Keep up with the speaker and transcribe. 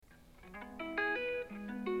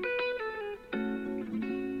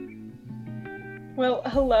Well,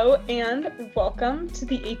 hello and welcome to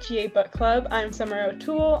the HEA Book Club. I'm Summer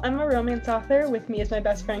O'Toole. I'm a romance author. With me is my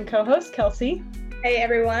best friend co-host, Kelsey. Hey,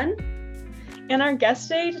 everyone. And our guest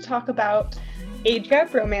today to talk about age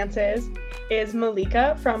gap romances is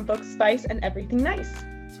Malika from Book Spice and Everything Nice.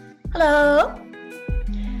 Hello.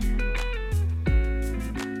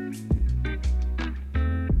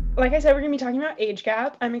 Like I said, we're going to be talking about age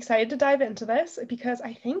gap. I'm excited to dive into this because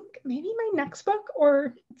I think maybe my next book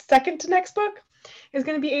or second to next book is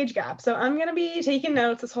going to be age gap. So I'm going to be taking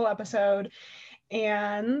notes this whole episode.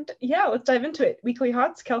 And yeah, let's dive into it. Weekly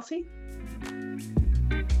Hots, Kelsey.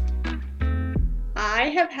 I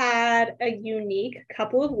have had a unique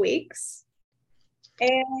couple of weeks.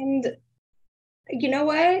 And you know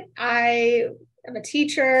what? I am a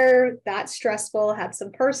teacher. That's stressful. Had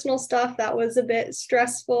some personal stuff that was a bit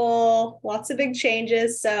stressful. Lots of big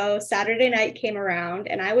changes. So Saturday night came around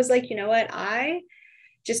and I was like, you know what? I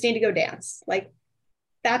just need to go dance. Like,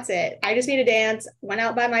 that's it. I just need to dance. Went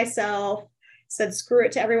out by myself, said screw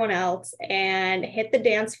it to everyone else, and hit the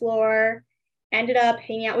dance floor. Ended up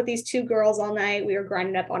hanging out with these two girls all night. We were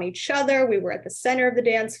grinding up on each other. We were at the center of the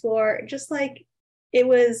dance floor. Just like I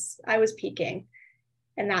was peaking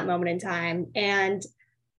in that moment in time. And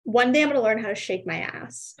one day I'm going to learn how to shake my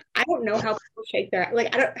ass. I don't know how people shake their,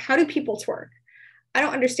 how do people twerk? I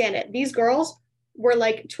don't understand it. These girls were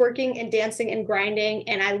like twerking and dancing and grinding.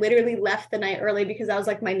 And I literally left the night early because I was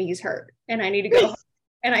like, my knees hurt and I need to go home.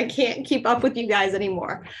 And I can't keep up with you guys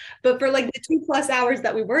anymore. But for like the 2+ hours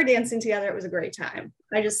that we were dancing together, it was a great time.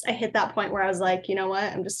 I hit that point where I was like, you know what?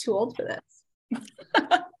 I'm just too old for this.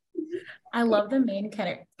 I love the main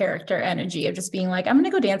character energy of just being like, I'm going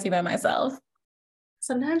to go dancing by myself.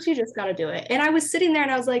 Sometimes you just got to do it. And I was sitting there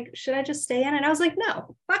and I was like, should I just stay in? And I was like,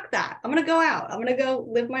 no, fuck that. I'm going to go out. I'm going to go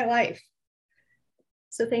live my life.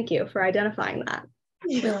 So thank you for identifying that.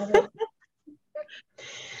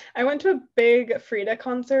 I went to a big Frida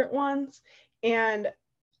concert once, and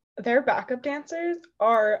their backup dancers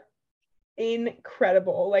are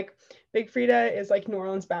incredible. Like, Big Frida is like New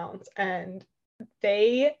Orleans bounce, and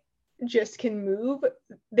they just can move.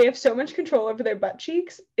 They have so much control over their butt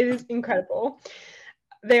cheeks. It is incredible.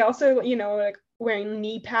 They also, like wearing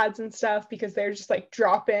knee pads and stuff because they're just like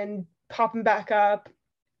dropping, popping back up.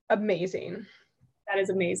 Amazing. That is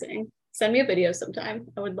amazing. Send me a video sometime.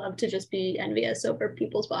 I would love to just be envious over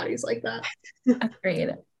people's bodies like that.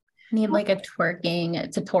 Agreed. Need like a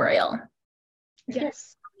twerking tutorial.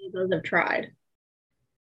 Yes. Those have tried.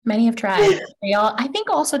 Many have tried. I think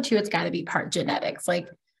also too, it's got to be part genetics. Like,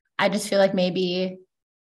 I just feel like maybe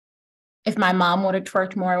if my mom would have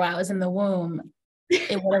twerked more while I was in the womb,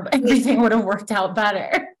 everything would have worked out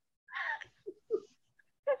better.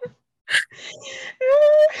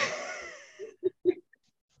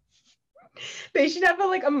 They should have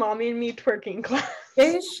a mommy and me twerking class.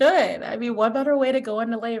 They should. I mean, what better way to go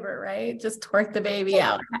into labor, right? Just twerk the baby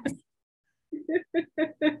out.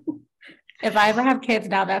 If I ever have kids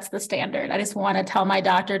now, that's the standard. I just want to tell my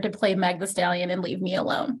doctor to play Meg the Stallion and leave me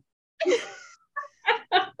alone. I'm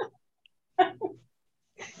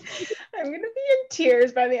going to be in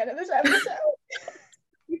tears by the end of this episode.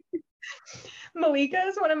 Malika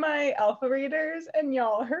is one of my alpha readers, and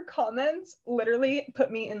y'all, her comments literally put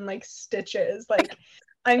me in like stitches. Like,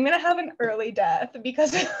 I'm gonna have an early death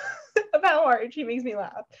because of how hard she makes me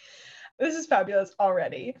laugh. This is fabulous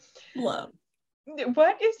already. Love.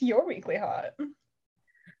 What is your weekly hot?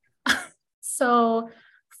 So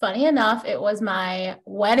funny enough, it was my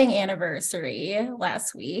wedding anniversary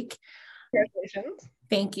last week. Congratulations.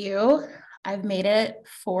 Thank you. I've made it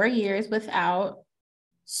 4 years without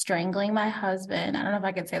strangling my husband. I don't know if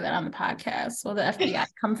I could say that on the podcast. Will the FBI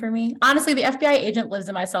come for me? Honestly, the FBI agent lives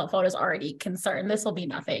in my cell phone, is already concerned. This will be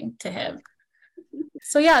nothing to him.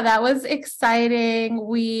 So yeah, that was exciting.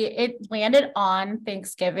 It landed on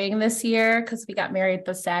Thanksgiving this year because we got married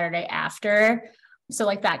the Saturday after. So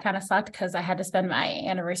like that kind of sucked because I had to spend my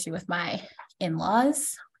anniversary with my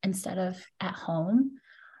in-laws instead of at home.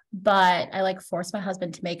 But I forced my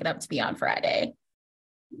husband to make it up to me on Friday.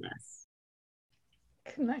 Yes.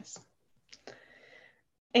 Nice.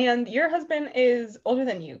 And your husband is older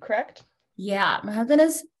than you, correct? Yeah, my husband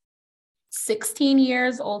is 16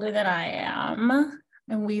 years older than I am.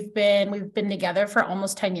 And we've been together for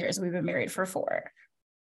almost 10 years. We've been married for 4.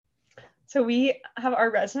 So we have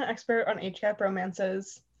our resident expert on age gap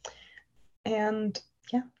romances. And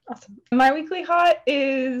yeah, awesome. My weekly hot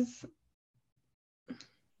is,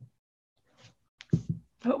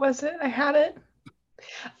 what was it? I had it.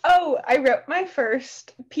 Oh, I wrote my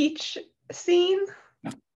first peach scene.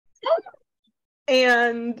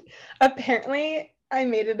 And apparently I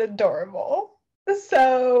made it adorable.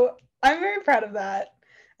 So I'm very proud of that.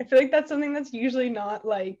 I feel like that's something that's usually not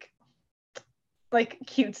like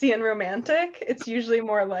cutesy and romantic. It's usually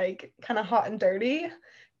more like kind of hot and dirty.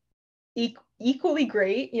 Equally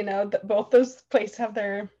great, you know, both those places have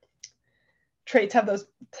their traits, have those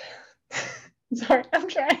sorry, I'm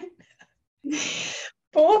trying.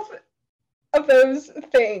 Both of those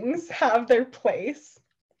things have their place,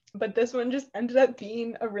 but this one just ended up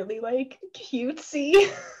being a really like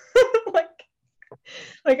cutesy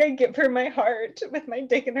like I give her my heart with my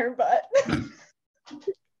dick in her butt.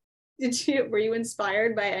 Were you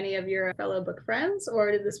inspired by any of your fellow book friends,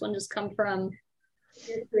 or did this one just come from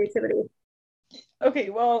your creativity? Okay,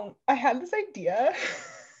 well, I had this idea.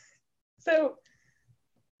 So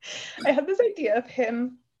I had this idea of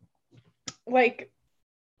him like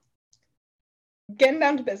getting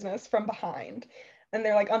down to business from behind, and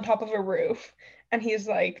they're like on top of a roof, and he's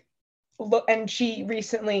like, look, and she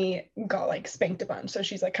recently got like spanked a bunch, so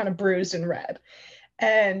she's like kind of bruised and red.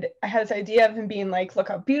 And I had this idea of him being like, look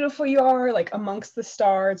how beautiful you are, like amongst the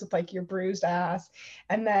stars with like your bruised ass.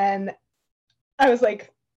 And then I was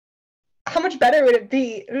like, how much better would it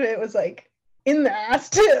be if it was like in the ass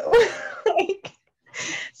too? Like,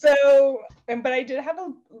 so, but I did have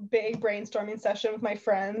a big brainstorming session with my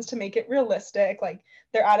friends to make it realistic. Like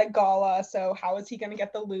they're at a gala, so how is he going to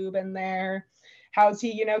get the lube in there? How is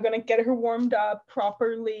he, you know, going to get her warmed up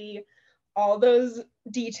properly? All those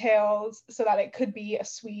details so that it could be a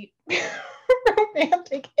sweet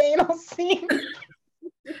romantic anal scene.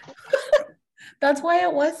 That's why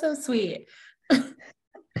it was so sweet.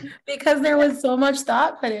 Because there was so much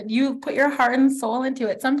thought put in. You put your heart and soul into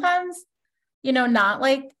it. Sometimes, you know, not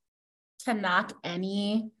like to knock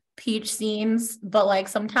any peach scenes, but like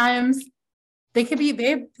sometimes they could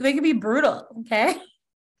be brutal, okay?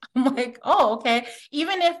 I'm like, oh, okay.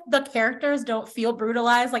 Even if the characters don't feel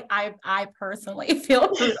brutalized, like I personally feel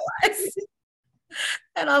brutalized.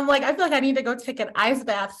 And I'm like, I feel like I need to go take an ice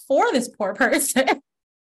bath for this poor person.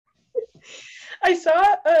 I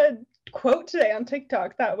saw a quote today on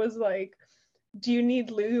TikTok that was like, do you need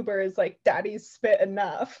lube or is like daddy's spit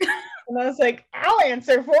enough? And I was like, I'll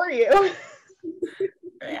answer for you.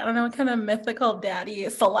 I don't know what kind of mythical daddy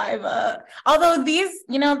saliva. Although these,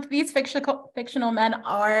 you know, these fictional men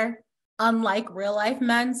are unlike real life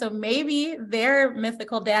men. So maybe their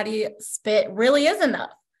mythical daddy spit really is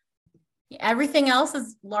enough. Everything else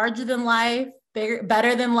is larger than life, bigger,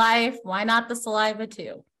 better than life. Why not the saliva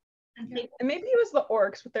too? And maybe it was the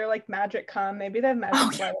orcs with their like magic cum. Maybe they have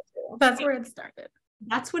magic saliva too. That's where it started.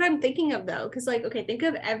 That's what I'm thinking of though. Cause like, okay, think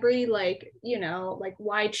of every like, you know, like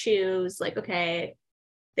why choose? Like, okay,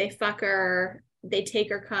 they fuck her, they take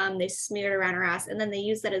her cum, they smear it around her ass, and then they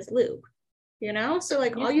use that as lube, you know? So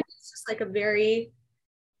like all you do is just like a very,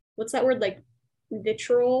 what's that word? Like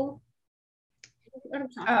vitriol?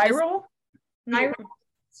 Eye roll? No.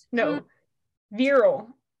 Virile.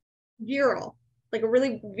 Virile. Like a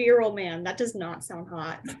really virile man. That does not sound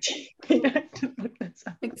hot.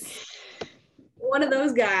 One of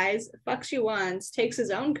those guys fucks you once, takes his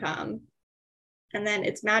own cum, and then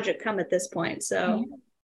it's magic cum at this point. So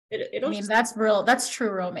it'll I mean, that's real. That's true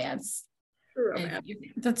romance. True romance.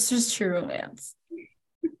 That's just true romance.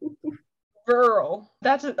 Virile.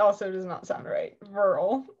 That also does not sound right.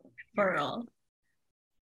 Virile.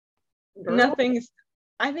 Nothing's.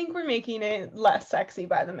 I think we're making it less sexy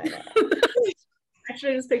by the minute.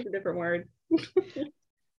 Actually, I just picked a different word.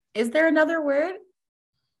 Is there another word?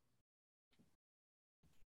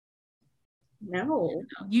 No.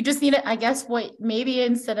 You just need it. I guess what maybe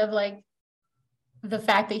instead of like the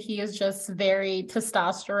fact that he is just very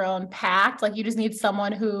testosterone packed, like you just need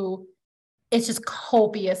someone who it's just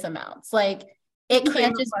copious amounts. Like it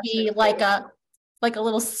can't just be like a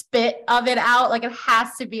little spit of it out. Like it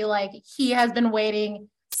has to be like he has been waiting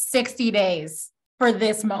 60 days for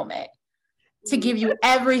this moment to give you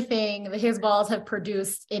everything that his balls have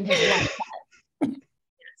produced in his lifetime.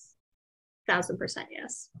 Yes. 1000%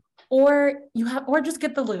 yes. Or just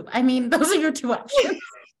get the lube. I mean, those are your two options.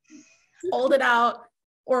 Hold it out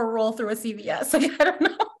or roll through a CVS. Like, I don't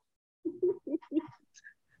know.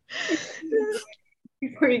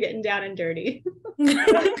 Before you're getting down and dirty.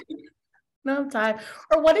 No time.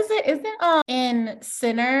 Or what is it? Is it in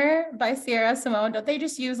Sinner by Sierra Simone? Don't they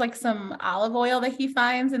just use like some olive oil that he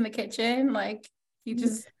finds in the kitchen? Like he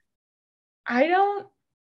just I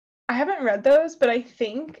haven't read those, but I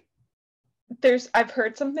think I've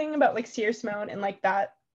heard something about like Sierra Simone and like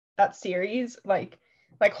that series, like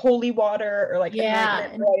holy water or like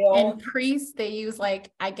oil. And priests, they use like,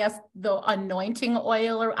 I guess the anointing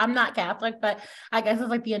oil, or I'm not Catholic, but I guess it's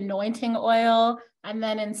like the anointing oil And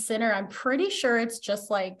then in Sinner, I'm pretty sure it's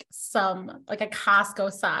just like a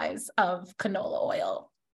Costco size of canola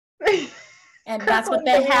oil. And that's what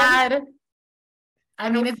they had. I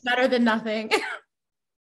mean, it's better than nothing.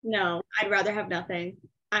 No, I'd rather have nothing.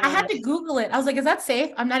 I had to Google it. I was like, is that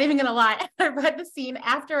safe? I'm not even going to lie. I read the scene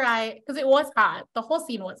because it was hot. The whole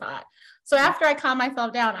scene was hot. So after I calmed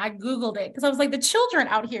myself down, I Googled it because I was like, the children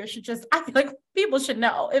out here I feel like people should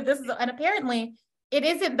know if this is, and apparently it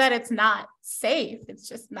isn't that it's not safe. It's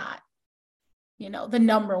just not, the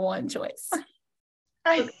number one choice.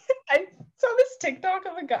 I saw this TikTok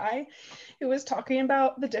of a guy who was talking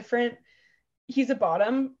about he's a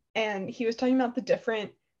bottom, and he was talking about the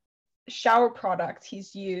different shower products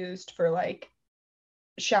he's used for like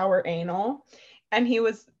shower anal, and he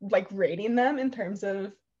was like rating them in terms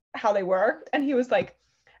of how they worked, and he was like,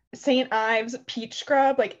 St. Ives peach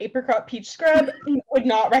scrub, like apricot peach scrub, would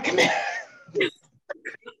not recommend.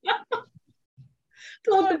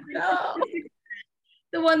 Oh, no.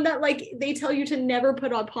 The one that like they tell you to never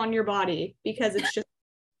put upon your body because it's just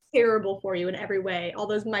terrible for you in every way. All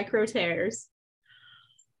those micro tears.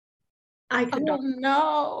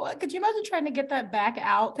 No. Could you imagine trying to get that back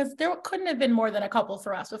out? Because there couldn't have been more than a couple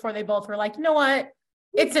thrusts before they both were like, you know what?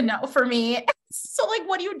 It's a no for me. So like,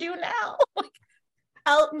 what do you do now? Like,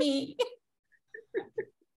 help me.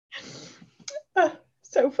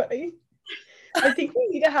 So funny. I think we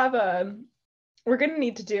need to we're going to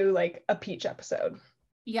need to do like a peach episode.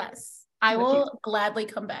 Yes. I will gladly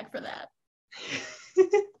come back for that.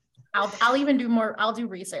 I'll even do more. I'll do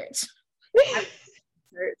research.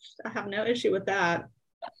 I have no issue with that.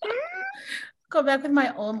 Go back with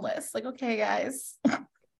my own list. Like, okay, guys.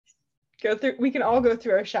 We can all go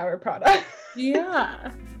through our shower product.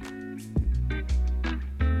 Yeah.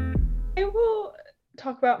 I will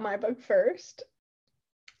talk about my book first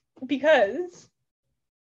because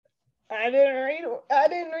I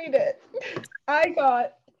didn't read it. I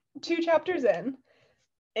got 2 chapters in,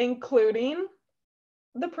 including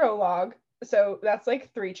the prologue. So that's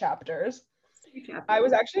like 3 chapters. I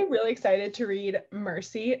was actually really excited to read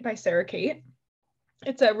Mercy by Sarah Kate.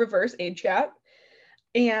 It's a reverse age gap.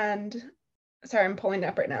 And sorry, I'm pulling it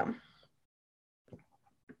up right now.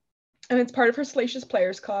 And it's part of her Salacious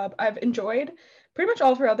Players Club. I've enjoyed pretty much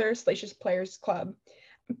all of her other Salacious Players Club,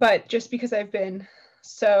 but just because I've been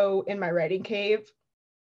so in my writing cave,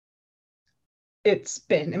 it's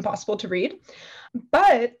been impossible to read.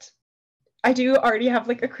 But I do already have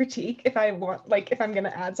like a critique if I'm going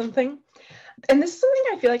to add something. And this is something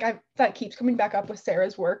I feel like that keeps coming back up with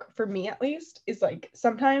Sarah's work, for me at least, is like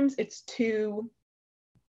sometimes it's too,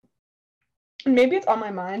 maybe it's on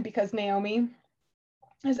my mind because Naomi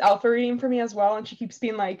is alpha reading for me as well, and she keeps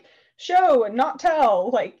being like, show and not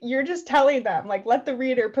tell, like you're just telling them, like let the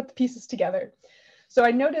reader put the pieces together. So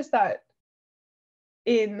I noticed that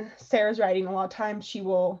in Sarah's writing, a lot of times she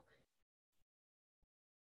will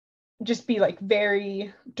just be like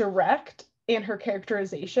very direct in her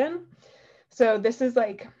characterization. So this is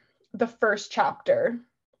like the first chapter,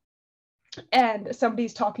 and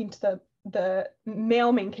somebody's talking to the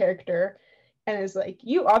male main character and is like,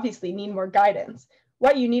 you obviously need more guidance.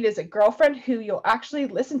 What you need is a girlfriend who you'll actually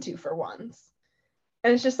listen to for once.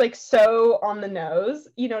 And it's just like so on the nose,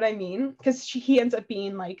 you know what I mean? Because he ends up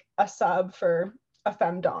being like a sub for a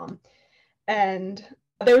femdom. And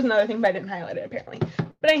there was another thing, but I didn't highlight it apparently.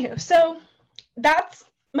 But anywho, so that's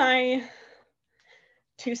my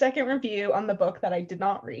 2-second review on the book that I did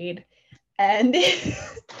not read. And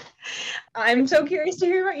I'm so curious to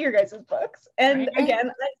hear about your guys' books. And again,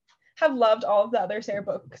 I have loved all of the other Sarah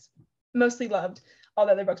books, mostly loved all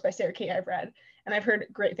the other books by Sarah Kate I've read. And I've heard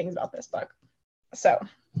great things about this book. So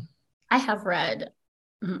I have read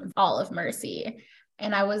all of Mercy,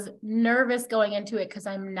 and I was nervous going into it because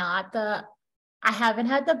I haven't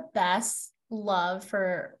had the best love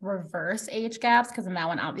for reverse age gaps, because in that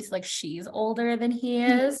one, obviously, like she's older than he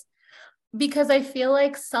is. Because I feel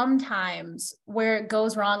like sometimes where it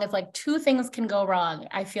goes wrong is like 2 things can go wrong.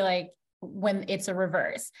 I feel like when it's a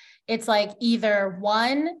reverse, it's like either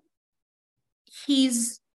one,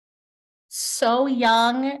 he's so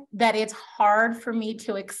young that it's hard for me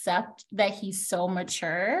to accept that he's so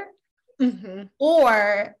mature,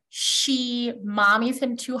 or she mommies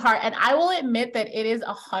him too hard. And I will admit that it is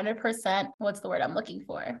 100%, what's the word I'm looking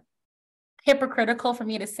for? Hypocritical for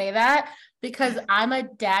me to say that, because I'm a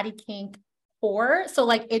daddy kink whore. So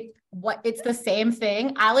like it's the same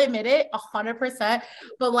thing. I'll admit it 100%,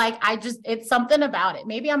 but like it's something about it.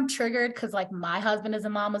 Maybe I'm triggered because like my husband is a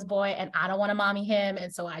mama's boy and I don't want to mommy him.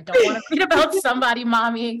 And so I don't want to read about somebody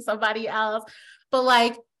mommying somebody else. But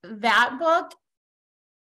like that book,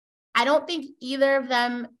 I don't think either of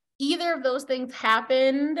them either of those things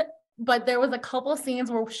happened, but there was a couple of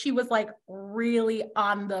scenes where she was like really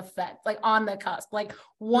on the fence, like on the cusp, like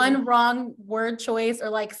one wrong word choice or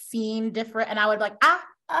like scene different. And I would like,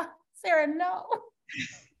 Sarah, no.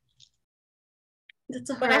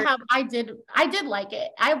 But I did like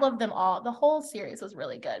it. I loved them all. The whole series was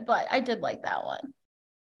really good, but I did like that one.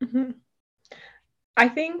 Mm-hmm. I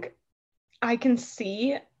think I can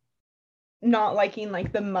see not liking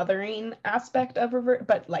like the mothering aspect of Reverse,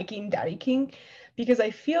 but liking Daddy King, because I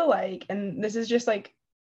feel like, and this is just like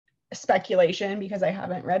speculation because I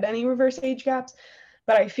haven't read any reverse age gaps,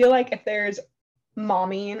 but I feel like if there's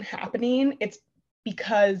mommying happening, it's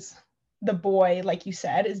because the boy, like you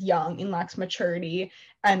said, is young and lacks maturity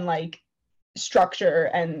and like structure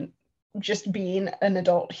and just being an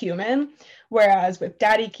adult human. Whereas with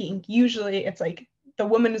Daddy King, usually it's like the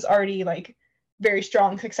woman is already like very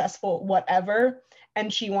strong, successful, whatever,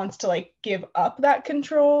 and she wants to like give up that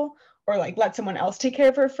control or like let someone else take care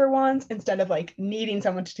of her for once instead of like needing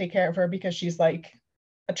someone to take care of her because she's like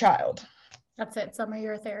a child. That's it. Summer,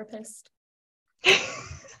 you're a therapist.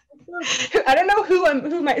 I don't know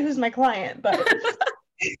who's my client, but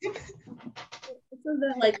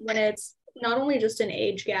like when it's not only just in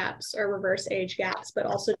age gaps or reverse age gaps, but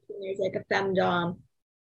also there's like a femdom,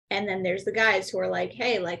 and then there's the guys who are like,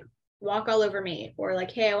 hey, like walk all over me, or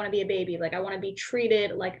like, hey, I want to be a baby, like I want to be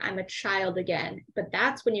treated like I'm a child again. But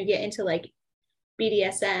that's when you get into like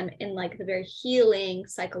BDSM and like the very healing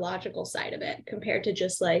psychological side of it, compared to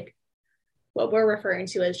just like what we're referring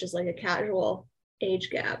to as just like a casual age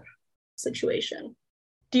gap situation.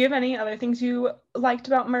 Do you have any other things you liked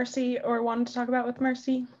about Mercy or wanted to talk about with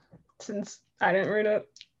Mercy, since I didn't read it?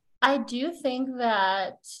 I do think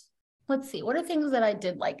that, let's see, what are things that I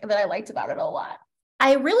did like, that I liked about it a lot?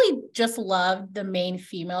 I really just loved the main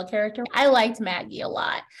female character. I liked Maggie a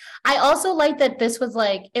lot. I also liked that this was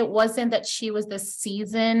like, it wasn't that she was this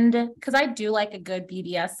seasoned, because I do like a good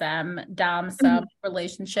BDSM dom sub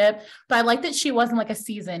relationship, but I like that she wasn't like a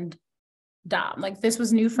seasoned dom. Like this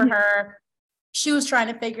was new for her. She was trying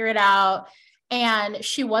to figure it out, and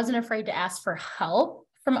she wasn't afraid to ask for help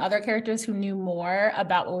from other characters who knew more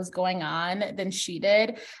about what was going on than she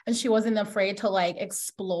did. And she wasn't afraid to like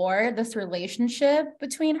explore this relationship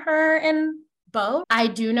between her and Bo. I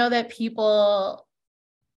do know that people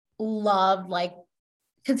love like,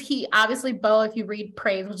 because he obviously, Bo, if you read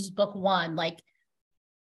Praise, which is book 1, like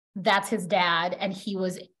that's his dad, and he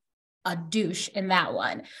was a douche in that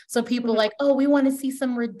one. So people like, oh, we want to see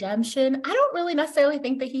some redemption. I don't really necessarily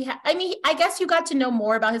think that I mean, I guess you got to know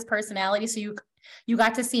more about his personality. So you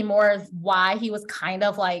got to see more of why he was kind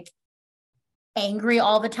of like angry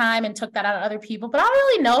all the time and took that out on other people. But I don't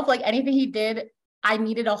really know if like anything he did, I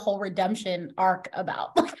needed a whole redemption arc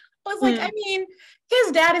about. Like, I was like, I mean,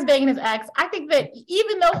 his dad is banging his ex. I think that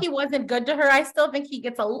even though he wasn't good to her, I still think he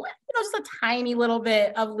gets just a tiny little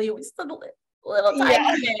bit of leeway, just a little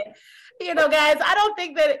tiny bit. You know, guys, I don't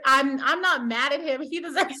think that I'm not mad at him. He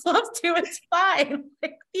deserves love too. It's fine.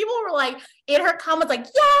 Like, people were like in her comments, like,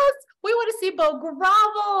 yes, we want to see Bo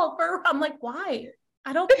grovel for. I'm like, why?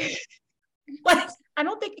 I don't think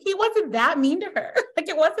he wasn't that mean to her. Like,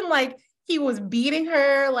 it wasn't like he was beating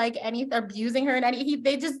her, like abusing her, and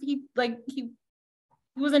he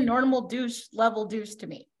was a normal level douche to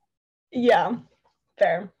me. Yeah,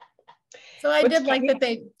 fair. So I did like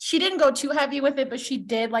that she didn't go too heavy with it, but she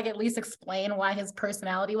did like at least explain why his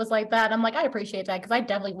personality was like that. I'm like, I appreciate that, because I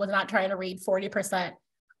definitely was not trying to read 40%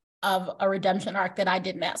 of a redemption arc that I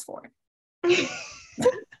didn't ask for.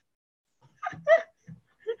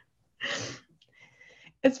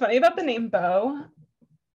 It's funny about the name Bo.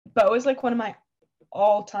 Bo is like one of my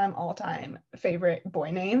all-time favorite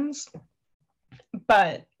boy names,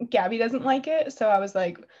 but Gabby doesn't like it. So I was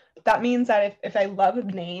like, that means that if I love a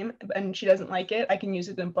name and she doesn't like it, I can use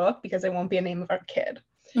it in a book because it won't be a name of our kid.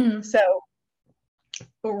 So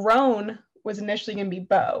Roan was initially going to be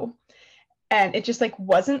Bo, and it just like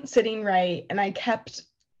wasn't sitting right. And I think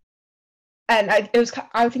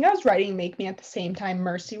I was writing Make Me at the same time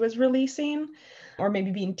Mercy was releasing, or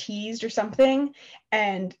maybe being teased or something.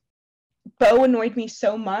 And Bo annoyed me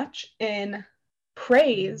so much in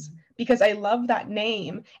Praise because I love that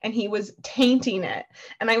name and he was tainting it.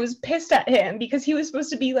 And I was pissed at him because he was supposed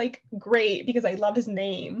to be like great because I love his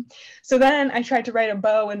name. So then I tried to write a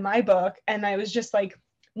Bo in my book and I was just like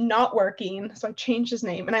not working. So I changed his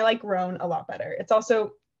name, and I like Roan a lot better. It's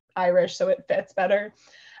also Irish, so it fits better.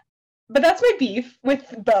 But that's my beef with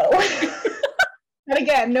Bo. And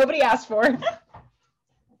again, nobody asked for.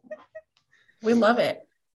 We love it.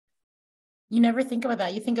 You never think about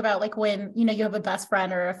that. You think about like when, you know, you have a best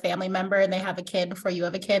friend or a family member and they have a kid before you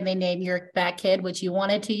have a kid and they name that kid, which you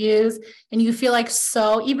wanted to use. And you feel like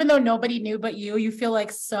so, even though nobody knew but you feel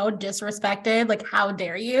like so disrespected. Like, how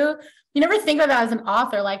dare you? You never think of that as an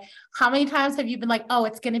author. Like, how many times have you been like, oh,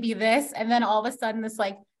 it's going to be this? And then all of a sudden this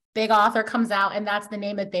like big author comes out and that's the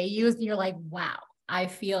name that they use. And you're like, wow, I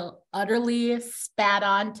feel utterly spat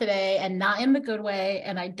on today and not in the good way.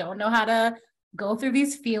 And I don't know how to go through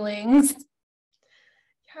these feelings.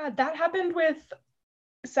 Yeah, that happened with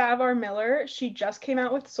Savar Miller. She just came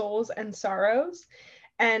out with Souls and Sorrows,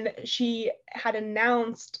 and she had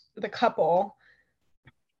announced the couple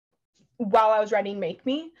while I was writing Make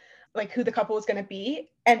Me, like who the couple was going to be.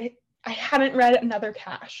 And I hadn't read Another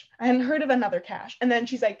Cash. I hadn't heard of Another Cash. And then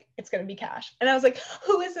she's like, it's going to be Cash. And I was like,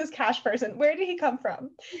 who is this Cash person? Where did he come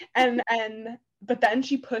from? But then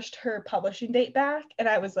she pushed her publishing date back, and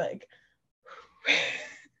I was like,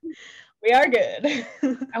 we are good.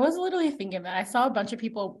 I was literally thinking that I saw a bunch of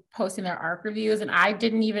people posting their ARC reviews and I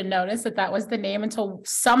didn't even notice that was the name until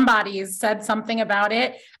somebody said something about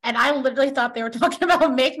it. And I literally thought they were talking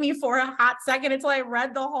about Make Me for a hot second until I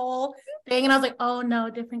read the whole thing. And I was like, oh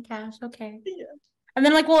no, different Cash. Okay. Yeah. And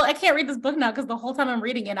then like, well, I can't read this book now because the whole time I'm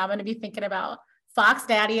reading it, I'm going to be thinking about Fox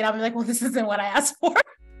Daddy. And I'm like, well, this isn't what I asked for.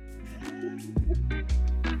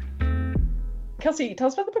 Kelsey, tell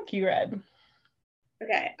us about the book you read.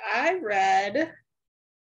 Okay, I read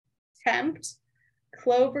Tempt,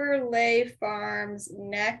 Clover Lay Farm's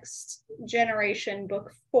Next Generation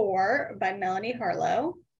Book 4 by Melanie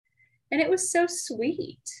Harlow. And it was so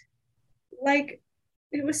sweet. Like,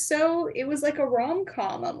 it was like a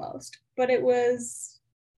rom-com almost, but it was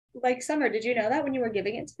like Summer. Did you know that when you were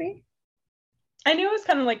giving it to me? I knew it was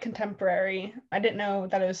kind of like contemporary. I didn't know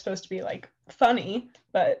that it was supposed to be like funny,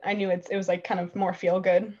 but I knew it was like kind of more feel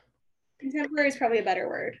good. Contemporary is probably a better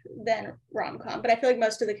word than rom-com, but I feel like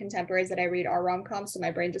most of the contemporaries that I read are rom-coms, so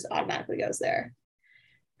my brain just automatically goes there.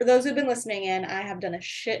 For those who've been listening in, I have done a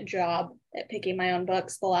shit job at picking my own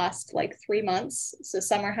books the last like 3 months, so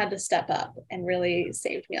Summer had to step up and really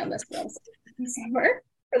saved me on this one. Summer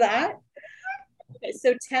for that. Okay,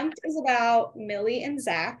 so Tempt is about Millie and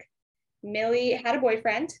Zach. Millie had a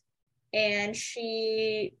boyfriend and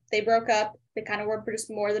they broke up. They kind of were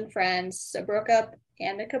just more than friends, so broke up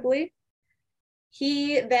amicably.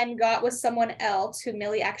 He then got with someone else who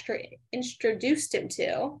Millie actually introduced him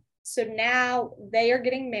to. So now they are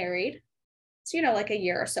getting married. So, you know, like a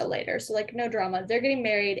year or so later. So like no drama. They're getting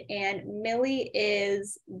married and Millie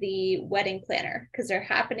is the wedding planner because they're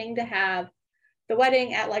happening to have the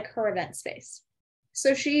wedding at like her event space.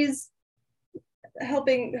 So she's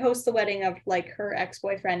helping host the wedding of like her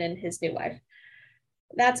ex-boyfriend and his new wife.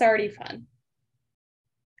 That's already fun.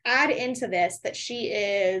 Add into this that she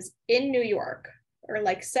is in New York, or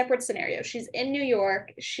like separate scenario. She's in New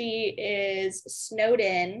York. She is snowed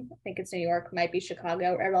in. I think it's New York, might be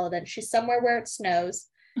Chicago, irrelevant. She's somewhere where it snows.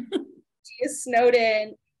 She is snowed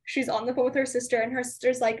in. She's on the phone with her sister, and her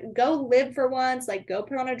sister's like, go live for once, like go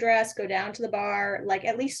put on a dress, go down to the bar, like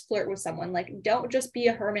at least flirt with someone. Like don't just be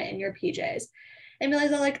a hermit in your PJs. And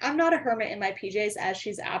Millie's like, I'm not a hermit in my PJs, as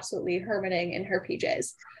she's absolutely hermiting in her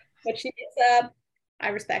PJs. But she gets up. I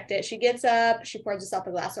respect it. She gets up, she pours herself a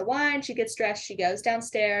glass of wine, she gets dressed, she goes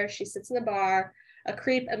downstairs, she sits in the bar. A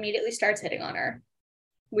creep immediately starts hitting on her.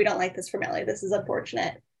 We don't like this for Millie. This is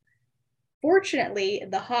unfortunate. Fortunately,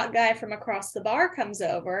 the hot guy from across the bar comes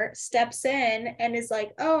over, steps in, and is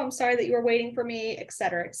like, oh, I'm sorry that you were waiting for me,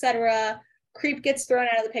 etc., etc. Creep gets thrown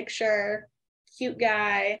out of the picture. Cute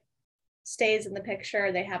guy stays in the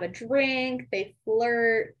picture. They have a drink, they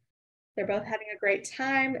flirt. They're both having a great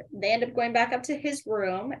time. They end up going back up to his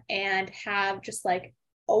room and have just like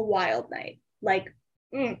a wild night. Like,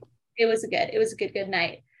 it was a good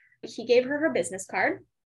night. He gave her her business card.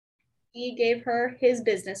 He gave her his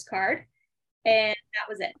business card. And that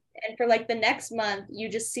was it. And for like the next month, you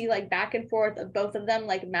just see like back and forth of both of them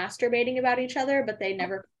like masturbating about each other, but they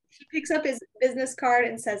never. He picks up his business card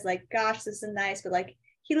and says like, gosh, this is nice. But like,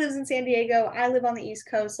 he lives in San Diego. I live on the East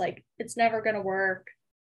Coast. Like, it's never going to work.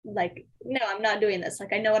 Like, no, I'm not doing this.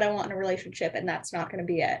 Like, I know what I want in a relationship, and that's not going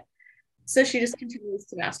to be it. So she just continues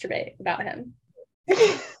to masturbate about him.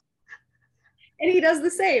 And he does the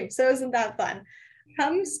same. So isn't that fun?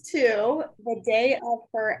 Comes to the day of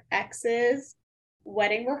her ex's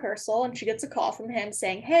wedding rehearsal, and she gets a call from him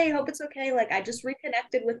saying, hey, hope it's okay. Like, I just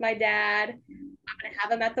reconnected with my dad. I'm going to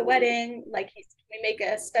have him at the wedding. Like, can we make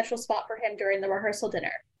a special spot for him during the rehearsal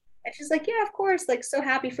dinner? And she's like, yeah, of course. Like, so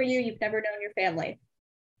happy for you. You've never known your family.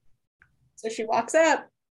 So she walks up,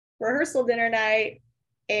 rehearsal dinner night,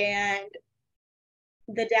 and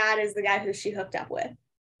the dad is the guy who she hooked up with.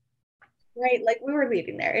 right? Like we were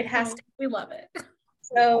leaving there. It has to. We love it.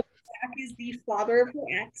 So Zach is the father of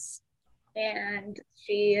her ex, and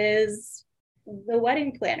she is the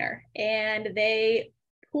wedding planner. And they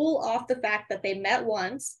pull off the fact that they met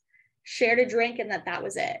once, shared a drink, and that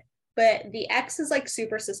was it. But the ex is like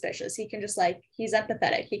super suspicious. He can just like, he's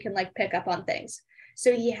empathetic. He can like pick up on things.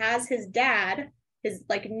 So he has his dad, his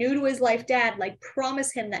like new to his life dad, like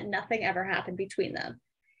promise him that nothing ever happened between them.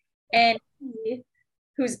 And he,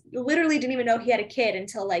 who's literally didn't even know he had a kid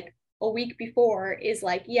until like a week before, is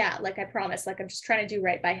like, yeah, like I promise, like I'm just trying to do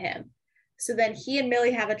right by him. So then he and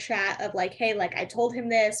Millie have a chat of like, hey, like I told him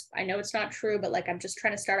this. I know it's not true, but like I'm just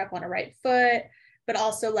trying to start off on a right foot. But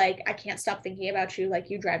also like I can't stop thinking about you. Like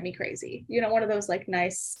you drive me crazy. You know, one of those like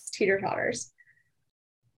nice teeter-totters.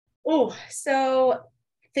 Oh, so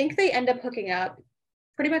I think they end up hooking up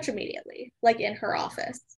pretty much immediately, like in her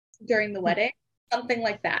office during the wedding, something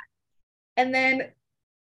like that. And then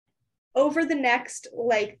over the next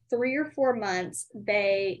like 3 or 4 months,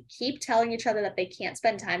 they keep telling each other that they can't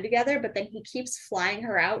spend time together, but then he keeps flying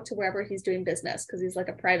her out to wherever he's doing business because he's like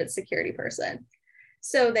a private security person.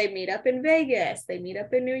 So they meet up in Vegas, they meet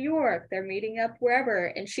up in New York, they're meeting up wherever,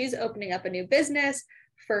 and she's opening up a new business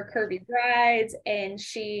for curvy brides. And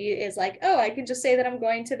she is like, oh, I can just say that I'm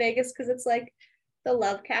going to Vegas because it's like the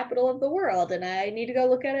love capital of the world, and I need to go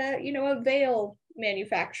look at a veil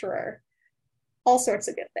manufacturer. All sorts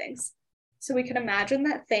of good things. So we can imagine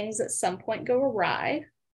that things at some point go awry,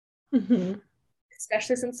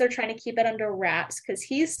 especially since they're trying to keep it under wraps because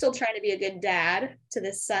he's still trying to be a good dad to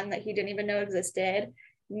this son that he didn't even know existed.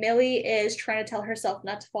 Millie is trying to tell herself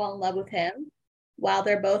not to fall in love with him while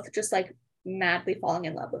they're both just like madly falling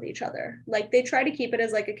in love with each other. Like they try to keep it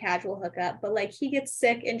as like a casual hookup, but like he gets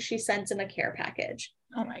sick and she sends him a care package.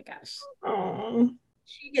 Oh my gosh. Oh.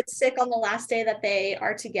 She gets sick on the last day that they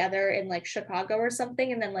are together in like Chicago or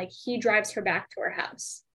something, and then like he drives her back to her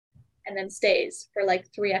house and then stays for like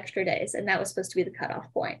 3 extra days, and that was supposed to be the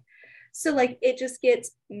cutoff point. So like it just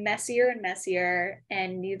gets messier and messier,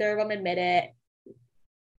 and neither of them admit it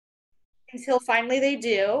until finally they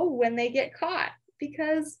do when they get caught.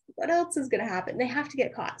 Because what else is going to happen? They have to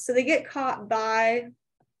get caught. So they get caught by,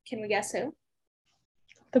 can we guess who?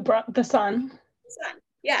 The son.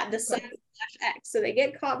 Yeah, the son/ex. So they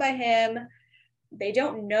get caught by him. They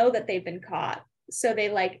don't know that they've been caught. So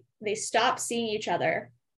they stop seeing each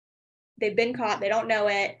other. They've been caught. They don't know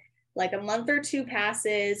it. Like a month or 2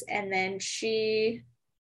 passes, and then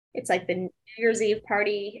it's like the New Year's Eve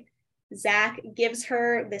party. Zach gives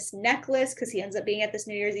her this necklace because he ends up being at this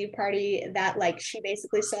New Year's Eve party that like she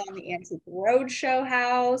basically saw in the Antique Roadshow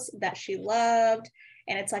house that she loved.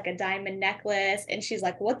 And it's like a diamond necklace. And she's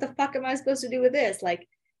like, what the fuck am I supposed to do with this? Like,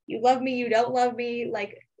 you love me, you don't love me.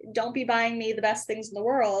 Like, don't be buying me the best things in the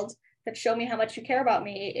world that show me how much you care about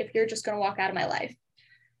me if you're just going to walk out of my life.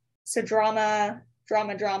 So drama.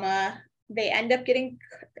 They end up getting,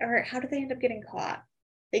 or how do they end up getting caught?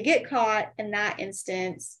 They get caught in that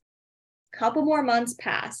instance. Couple more months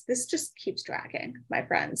pass. This just keeps dragging, my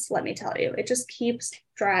friends. Let me tell you, it just keeps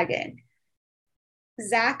dragging.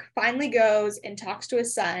 Zach finally goes and talks to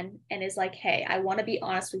his son and is like, hey, I want to be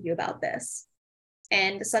honest with you about this.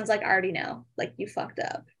 And the son's like, I already know. Like, you fucked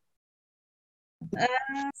up.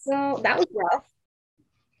 So that was rough.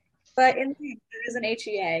 But in the end, there is an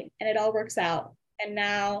HEA and it all works out. And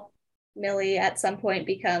now Millie at some point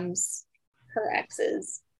becomes her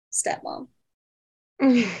ex's stepmom.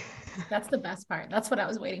 That's the best part. That's what I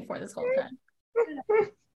was waiting for this whole time. It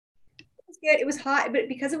was good. It was hot, but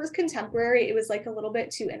because it was contemporary, it was like a little bit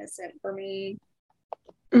too innocent for me.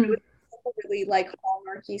 It was a really like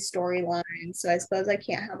hallmarky storyline, so I suppose I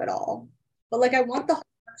can't have it all. But like I want the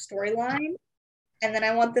Hallmark storyline, and then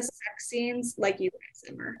I want the sex scenes like you guys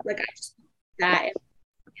simmer. Like I just that, and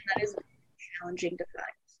that is challenging to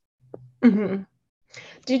find. Mm-hmm.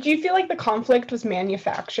 Did you feel like the conflict was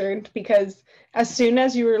manufactured? Because as soon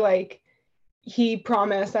as you were like, he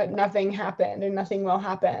promised that nothing happened and nothing will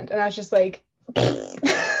happen, and I was just like, yeah,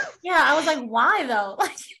 I was like, why though?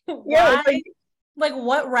 Like, yeah, why? Like,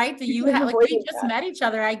 what right do you have? Like, we just met each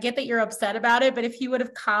other. I get that you're upset about it, but if he would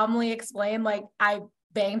have calmly explained, like, I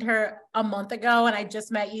banged her a month ago and I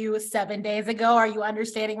just met you 7 days ago, are you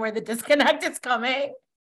understanding where the disconnect is coming?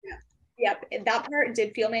 Yep, that part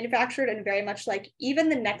did feel manufactured, and very much like even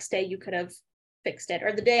the next day you could have fixed it,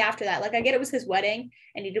 or the day after that. Like I get it was his wedding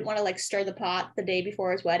and he didn't want to like stir the pot the day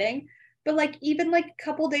before his wedding, but like even like a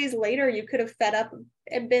couple days later you could have fed up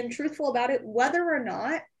and been truthful about it, whether or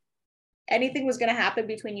not anything was going to happen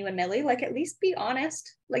between you and Millie. Like at least be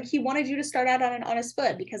honest. Like he wanted you to start out on an honest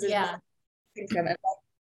foot because that's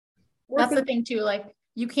the thing too. Like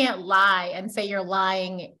you can't lie and say you're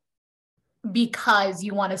lying because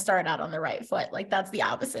you want to start out on the right foot. Like that's the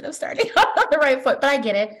opposite of starting out on the right foot. But I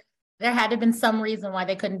get it. There had to have been some reason why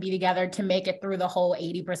they couldn't be together to make it through the whole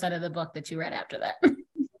 80% of the book that you read after that.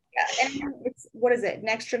 Yeah, and it's, what is it?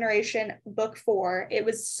 Next Generation, book 4. It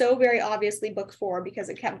was so very obviously book 4 because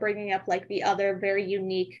it kept bringing up like the other very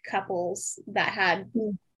unique couples that had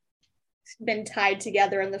been tied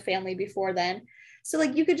together in the family before then. So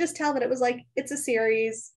like you could just tell that it was like, it's a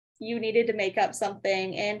series. You needed to make up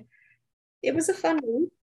something, and it was a fun read.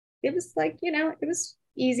 It was like, you know, it was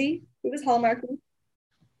easy. It was Hallmarky.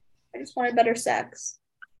 I just wanted better sex.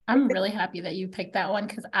 I'm really happy that you picked that one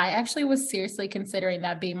because I actually was seriously considering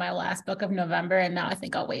that being my last book of November, and now I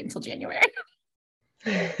think I'll wait until January.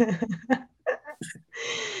 So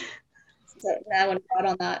I went out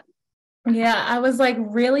on that. Yeah, I was like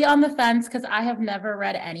really on the fence because I have never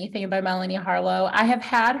read anything by Melanie Harlow. I have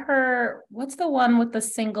had her, what's the one with the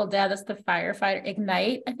single dad? That's the firefighter,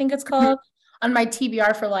 Ignite, I think it's called, on my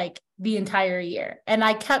TBR for like the entire year. And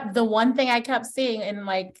the one thing I kept seeing in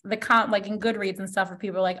like like in Goodreads and stuff, where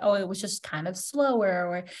people are like, oh, it was just kind of slower,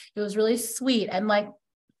 or it was really sweet. And like,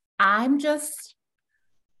 I'm just,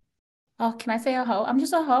 oh, can I say a hoe? I'm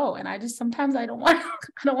just a hoe. And I just, sometimes I don't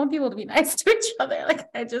want people to be nice to each other. Like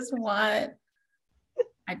I just want,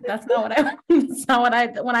 that's not what I want. That's not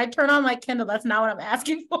what when I turn on my Kindle, that's not what I'm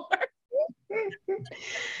asking for.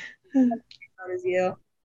 How is you?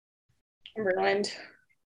 I'm ruined.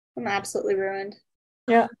 I'm absolutely ruined.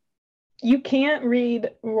 Yeah. You can't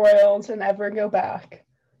read Royals and ever go back.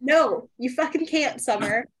 No, you fucking can't,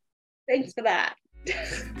 Summer. Thanks for that.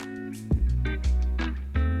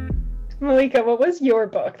 Malika, what was your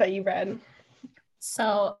book that you read?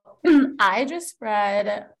 So I just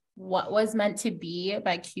read What Was Meant to Be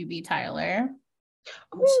by QB Tyler.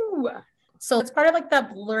 Ooh. So it's part of like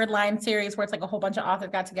that Blurred Line series where it's like a whole bunch of authors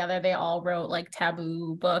got together. They all wrote like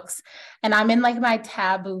taboo books. And I'm in like my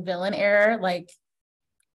taboo villain era. Like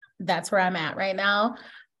that's where I'm at right now.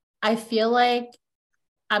 I feel like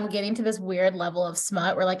I'm getting to this weird level of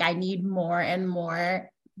smut where like I need more and more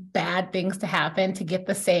bad things to happen to get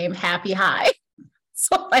the same happy high.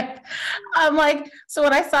 So like, I'm like, so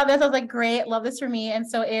when I saw this, I was like, great, love this for me. And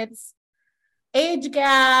so it's age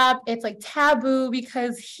gap, it's like taboo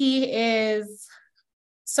because he is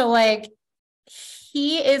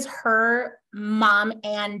her mom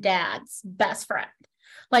and dad's best friend.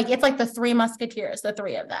 Like it's like the Three Musketeers, the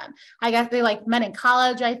three of them. I guess they like met in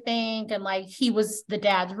college, I think, and like he was the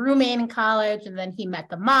dad's roommate in college, and then he met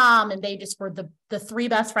the mom, and they just were the three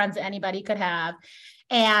best friends that anybody could have.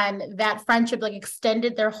 And that friendship like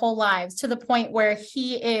extended their whole lives to the point where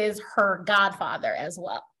he is her godfather as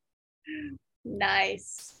well.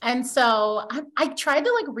 Nice. And so I tried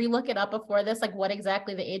to like relook it up before this, like what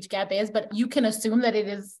exactly the age gap is, but you can assume that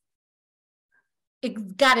it's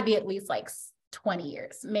got to be at least like 20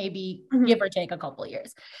 years, maybe give or take a couple of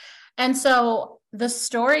years. And so the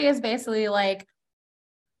story is basically like,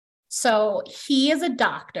 so he is a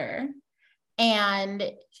doctor and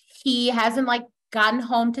he hasn't like gotten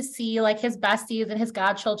home to see like his besties and his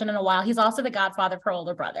godchildren in a while. He's also the godfather of her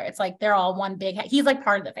older brother. It's like they're all one big, he's like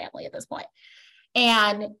part of the family at this point.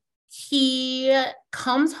 And he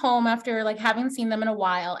comes home after like having seen them in a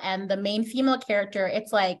while. And the main female character,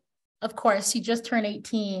 it's like, of course, she just turned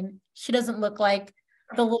 18. She doesn't look like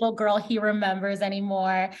the little girl he remembers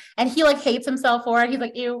anymore. And he like hates himself for it. He's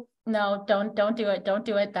like, ew, no, don't do it. Don't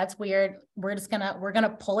do it. That's weird. We're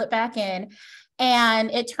gonna pull it back in. And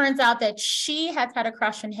it turns out that she has had a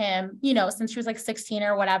crush on him, you know, since she was like 16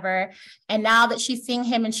 or whatever. And now that she's seeing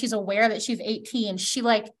him and she's aware that she's 18, she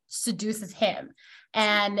like seduces him.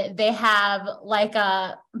 And they have like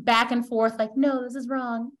a back and forth, like, no, this is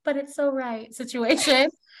wrong, but it's so right situation.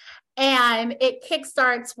 And it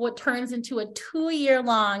kickstarts what turns into a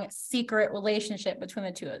 2-year-long secret relationship between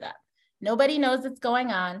the two of them. Nobody knows what's going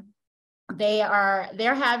on.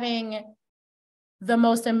 They're having the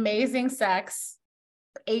most amazing sex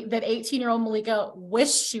that 18-year-old Malika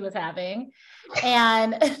wished she was having.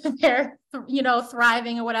 And they're, you know,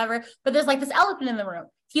 thriving or whatever. But there's like this elephant in the room.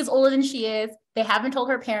 He's older than she is. They haven't told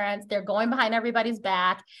her parents. They're going behind everybody's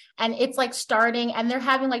back. And it's like starting, and they're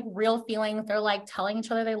having like real feelings. They're like telling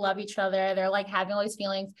each other they love each other. They're like having all these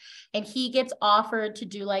feelings. And he gets offered to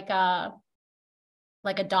do like a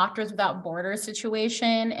Doctors Without Borders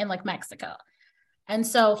situation in like Mexico. And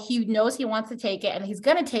so he knows he wants to take it and he's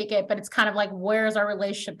going to take it, but it's kind of like, where's our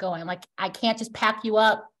relationship going? Like, I can't just pack you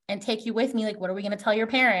up and take you with me. Like, what are we going to tell your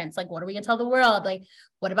parents? Like, what are we going to tell the world? Like,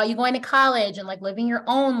 what about you going to college and like living your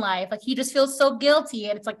own life? Like, he just feels so guilty,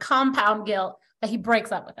 and it's like compound guilt that he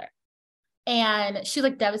breaks up with her. And she's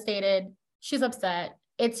like devastated. She's upset.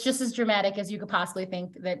 It's just as dramatic as you could possibly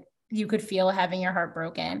think that you could feel having your heart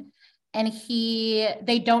broken. And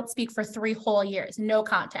they don't speak for 3 whole years, no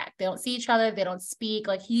contact. They don't see each other. They don't speak.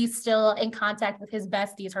 Like, he's still in contact with his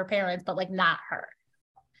besties, her parents, but like not her.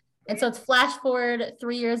 And so it's flash forward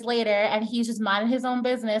 3 years later, and he's just minding his own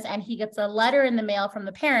business, and he gets a letter in the mail from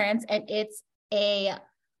the parents, and it's a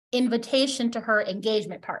invitation to her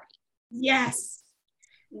engagement party. Yes.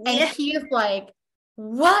 And he's like,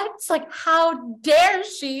 what? Like, how dare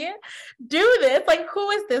she do this? Like, who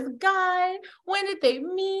is this guy? When did they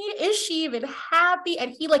meet? Is she even happy?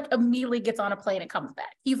 And he like immediately gets on a plane and comes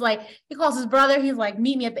back. He calls his brother. He's like,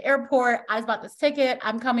 meet me at the airport. I just bought this ticket.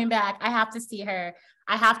 I'm coming back. I have to see her.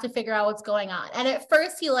 I have to figure out what's going on. And at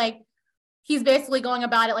first he's basically going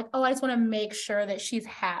about it like, oh, I just want to make sure that she's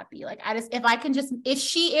happy. Like, if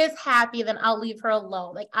she is happy, then I'll leave her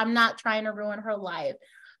alone. Like, I'm not trying to ruin her life.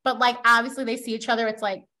 But like, obviously they see each other. It's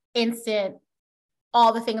like instant,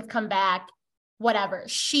 all the things come back, whatever.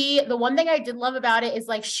 The one thing I did love about it is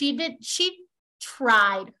like, she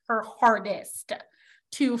tried her hardest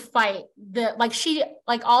to fight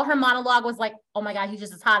all her monologue was like, oh my God, he's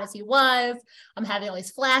just as hot as he was. I'm having all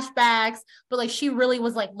these flashbacks. But like, she really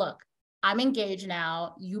was like, look, I'm engaged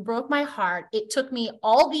now. You broke my heart. It took me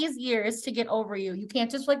all these years to get over you. You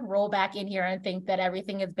can't just like roll back in here and think that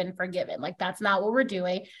everything has been forgiven. Like, that's not what we're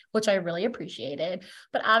doing, which I really appreciated.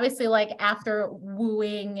 But obviously, like, after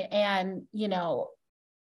wooing and,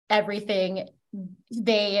 everything,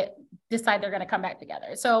 they decide they're going to come back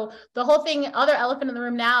together. So the whole thing, other elephant in the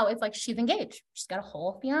room now is like, she's engaged. She's got a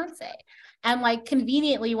whole fiance. And like,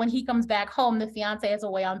 conveniently, when he comes back home, the fiance is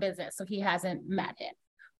away on business. So he hasn't met him.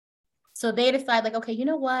 So they decide like, okay, you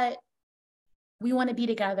know what? We want to be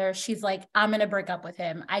together. She's like, I'm going to break up with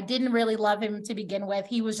him. I didn't really love him to begin with.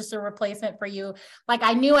 He was just a replacement for you. Like,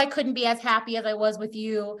 I knew I couldn't be as happy as I was with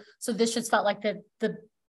you. So this just felt like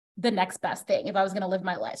the next best thing if I was going to live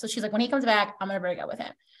my life. So she's like, when he comes back, I'm going to break up with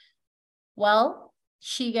him. Well,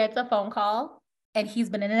 she gets a phone call and he's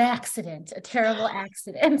been in an accident, a terrible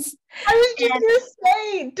accident. I was just going to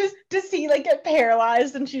say, does he like get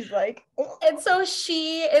paralyzed? And she's like, oh. And so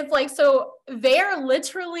she is like, so they're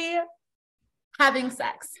literally having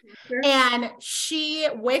sex. Sure. And she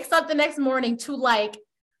wakes up the next morning to like,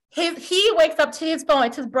 he wakes up to his phone.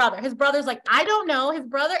 It's his brother. His brother's like, I don't know. His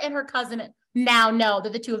brother and her cousin now know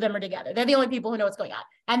that the two of them are together. They're the only people who know what's going on.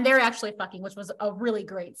 And they're actually fucking, which was a really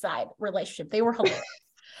great side relationship. They were hilarious.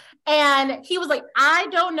 And he was like, I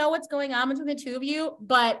don't know what's going on between the two of you,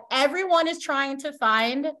 but everyone is trying to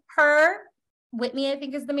find her. Whitney, I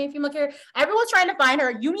think, is the main female character. Everyone's trying to find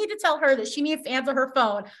her. You need to tell her that she needs to answer her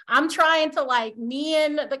phone. I'm trying to like, me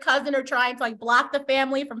and the cousin are trying to like block the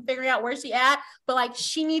family from figuring out where she's at. But like,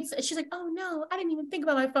 she's like, oh no, I didn't even think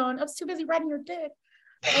about my phone. I was too busy writing her dick.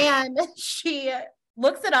 And she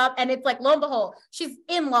looks it up, and it's like, lo and behold, she's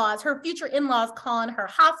in-laws, her future in-laws calling her,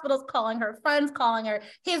 hospitals calling her, friends calling her,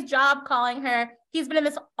 his job calling her. He's been in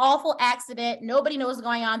this awful accident. Nobody knows what's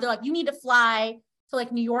going on. They're like, you need to fly to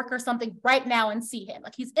like New York or something right now and see him.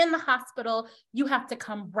 Like, he's in the hospital. You have to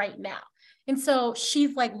come right now. And so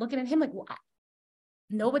she's like looking at him like, what?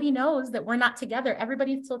 Nobody knows that we're not together.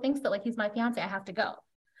 Everybody still thinks that like he's my fiance. I have to go.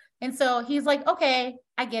 And so he's like, okay,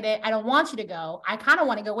 I get it. I don't want you to go. I kind of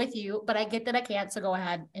want to go with you, but I get that I can't. So go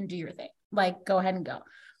ahead and do your thing. Like, go ahead and go.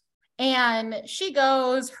 And she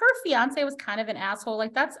goes, her fiance was kind of an asshole.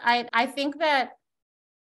 Like, I think that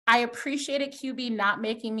I appreciated QB not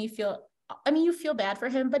making me feel, I mean, you feel bad for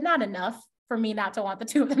him, but not enough for me not to want the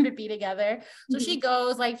two of them to be together. So she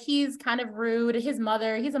goes, like, he's kind of rude. His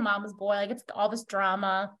mother, he's a mama's boy. Like, it's all this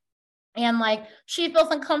drama. And like, she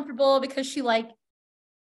feels uncomfortable because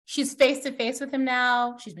she's face to face with him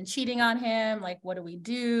now. She's been cheating on him. Like, what do we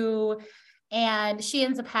do? And she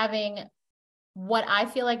ends up having what I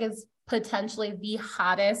feel like is potentially the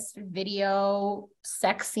hottest video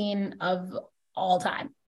sex scene of all time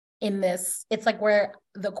in this. It's like where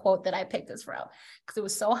the quote that I picked is from, because it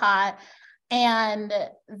was so hot. And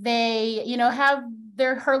they, have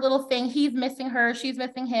her little thing. He's missing her. She's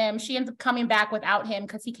missing him. She ends up coming back without him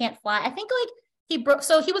because he can't fly. I think like he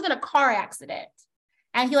was in a car accident.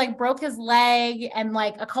 And he like broke his leg and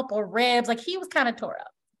like a couple of ribs. Like, he was kind of tore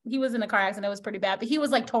up. He was in a car accident. It was pretty bad, but he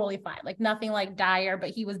was like totally fine. Like, nothing like dire, but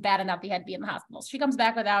he was bad enough he had to be in the hospital. So she comes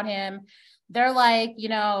back without him. They're like,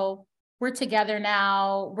 we're together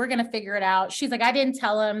now. We're going to figure it out. She's like, I didn't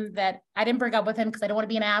tell him that I didn't break up with him because I don't want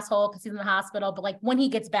to be an asshole because he's in the hospital. But like, when he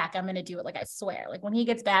gets back, I'm going to do it. Like, I swear, like when he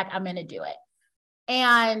gets back, I'm going to do it.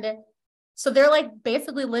 And so they're like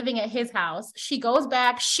basically living at his house. She goes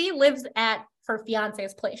back. She lives at her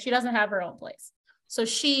fiance's place. She doesn't have her own place. So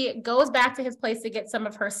she goes back to his place to get some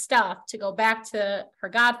of her stuff to go back to her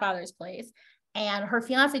godfather's place. and her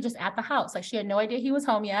fiance just at the house. Like she had no idea he was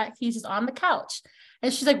home yet. He's just on the couch.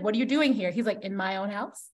 And she's like, what are you doing here? He's like, in my own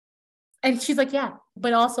house. And she's like, yeah,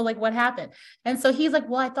 but also like, what happened? And so he's like,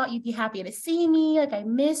 well, I thought you'd be happy to see me. Like, I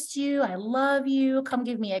missed you. I love you. Come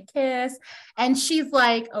give me a kiss. And she's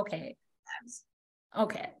like, okay.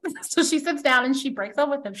 So she sits down and she breaks up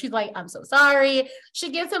with him. She's like, I'm so sorry.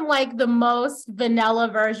 She gives him like the most vanilla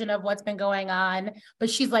version of what's been going on. But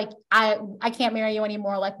she's like, I can't marry you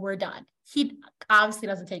anymore. Like, we're done. He obviously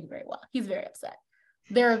doesn't take it very well. He's very upset.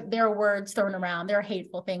 There are words thrown around. There are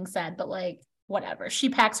hateful things said, but like, whatever. She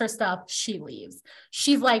packs her stuff. She leaves.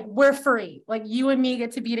 She's like, we're free. Like, you and me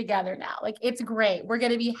get to be together now. Like, it's great. We're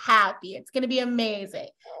going to be happy. It's going to be amazing.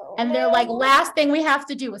 And they're like, last thing we have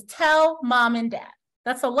to do is tell mom and dad.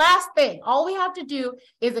 That's the last thing. All we have to do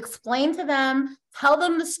is explain to them, tell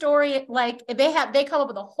them the story. Like they come up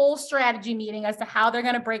with a whole strategy meeting as to how they're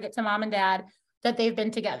going to break it to mom and dad that they've been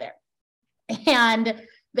together. And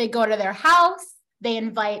they go to their house. They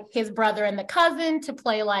invite his brother and the cousin to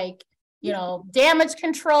play like, you know, damage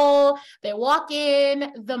control. They walk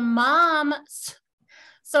in, the mom.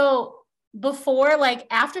 So before, like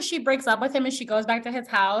after she breaks up with him and she goes back to his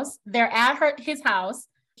house, they're at his house.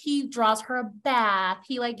 He draws her a bath.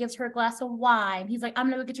 He like gives her a glass of wine. He's like, I'm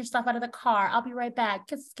gonna go get your stuff out of the car. I'll be right back.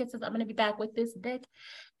 Kisses, kisses. I'm gonna be back with this dick.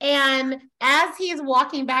 And as he's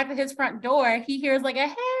walking back to his front door, he hears like a,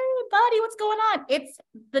 hey buddy, what's going on? It's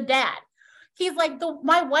the dad. He's like,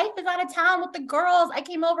 my wife is out of town with the girls. I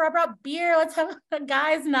came over, I brought beer. Let's have a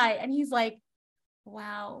guy's night. And he's like,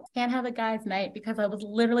 wow, can't have a guy's night because I was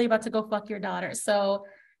literally about to go fuck your daughter. So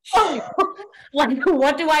like,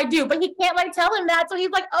 what do I do? But he can't like tell him that. So he's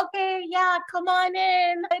like, okay, yeah, come on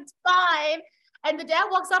in. It's fine. And the dad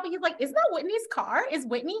walks up and he's like, isn't that Whitney's car? Is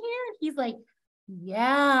Whitney here? And he's like,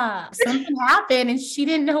 yeah, something happened and she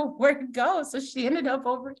didn't know where to go. So she ended up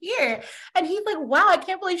over here. And he's like, wow, I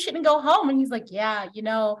can't believe she didn't go home. And he's like, yeah, you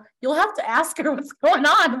know, you'll have to ask her what's going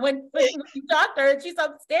on when you talk to her and she's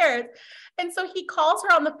upstairs. And so he calls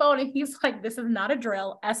her on the phone and he's like, this is not a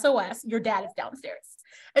drill. SOS, your dad is downstairs.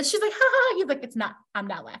 And she's like, ha. He's like, I'm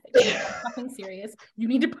not laughing. It's nothing serious. You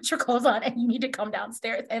need to put your clothes on and you need to come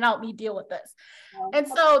downstairs and help me deal with this. And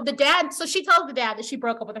so she tells the dad that she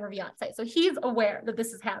broke up with her fiance. So he's aware that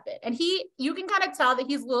this has happened. And you can kind of tell that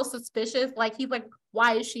he's a little suspicious. Like, he's like,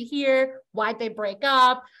 why is she here? Why'd they break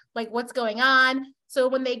up? Like, what's going on? So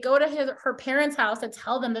when they go to her parents' house and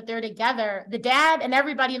tell them that they're together, the dad and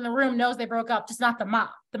everybody in the room knows they broke up, just not the mom.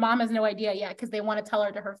 The mom has no idea yet because they want to tell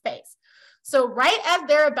her to her face. So right as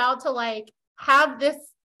they're about to like have this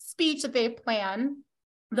speech that they've planned,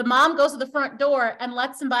 the mom goes to the front door and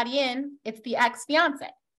lets somebody in. It's the ex-fiance.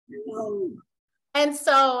 And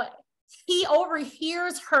so he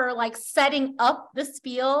overhears her like setting up the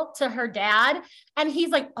spiel to her dad. And he's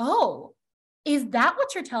like, oh, is that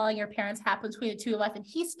what you're telling your parents happened between the two of us? And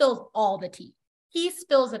he spills all the tea. He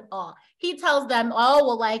spills it all. He tells them, oh,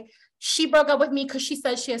 well, like, she broke up with me because she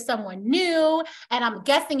says she has someone new. And I'm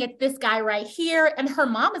guessing it's this guy right here. And her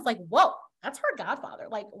mom is like, whoa, that's her godfather.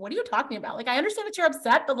 Like, what are you talking about? Like, I understand that you're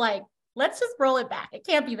upset, but like, let's just roll it back. It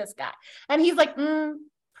can't be this guy. And he's like,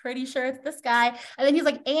 pretty sure it's this guy. And then he's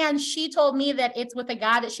like, and she told me that it's with a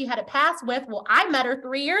guy that she had a past with. Well, I met her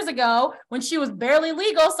 3 years ago when she was barely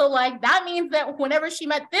legal. So like, that means that whenever she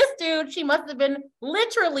met this dude, she must have been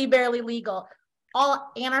literally barely legal.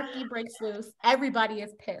 All anarchy breaks loose. Everybody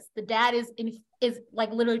is pissed. The dad is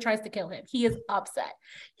like literally tries to kill him. He is upset.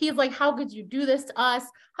 He's like, how could you do this to us?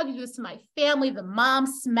 How could you do this to my family? The mom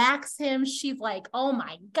smacks him. She's like, oh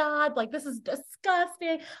my God, like this is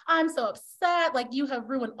disgusting. I'm so upset. Like, you have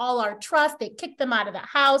ruined all our trust. They kicked them out of the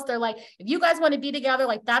house. They're like, if you guys want to be together,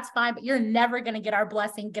 like that's fine, but you're never going to get our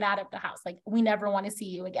blessing. Get out of the house. Like, we never want to see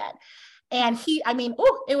you again. And it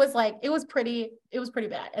was pretty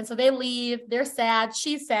bad. And so they leave, they're sad.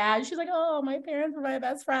 She's sad. She's like, oh, my parents were my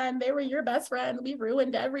best friend. They were your best friend. We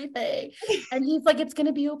ruined everything. And he's like, it's going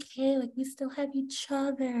to be okay. Like, we still have each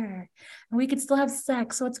other and we could still have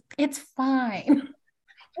sex. So it's fine.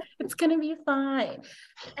 It's going to be fine.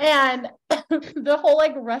 And the whole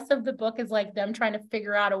like rest of the book is like them trying to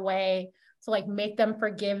figure out a way to like make them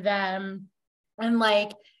forgive them. And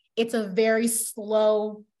like, it's a very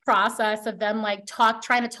slow process of them like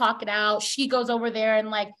trying to talk it out. She goes over there and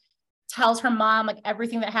like tells her mom like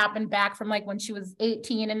everything that happened back from like when she was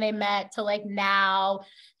 18 and they met to like now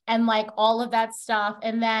and like all of that stuff.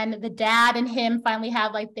 And then the dad and him finally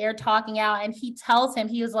have like they're talking out and he tells him,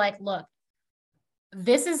 he was like, look,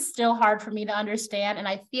 this is still hard for me to understand. And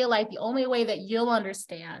I feel like the only way that you'll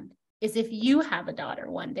understand is if you have a daughter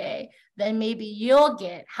one day, then maybe you'll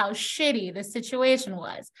get how shitty the situation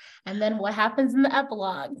was. And then what happens in the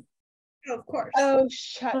epilogue? Of course. Oh,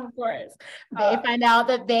 shut Of course. They find out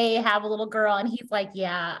that they have a little girl, and he's like,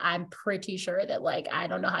 yeah, I'm pretty sure that, like, I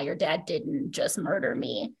don't know how your dad didn't just murder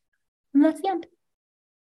me. And that's the end.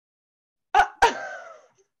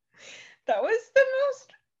 That was the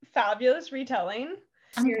most fabulous retelling.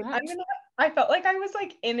 I felt like I was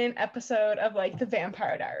like in an episode of like the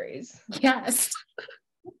Vampire Diaries. Yes.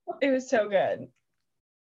 It was so good.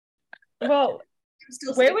 Well,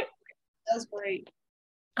 that was great.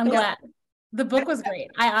 I'm glad. The book was great.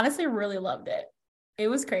 I honestly really loved it. It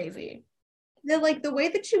was crazy. The way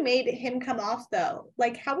that you made him come off, though,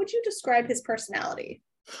 like, how would you describe his personality?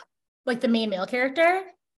 Like the main male character,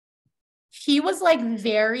 he was like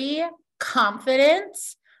very confident,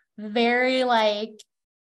 very like,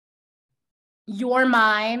 you're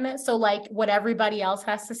mine. So like what everybody else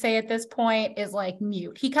has to say at this point is like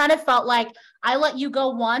mute. He kind of felt like, I let you go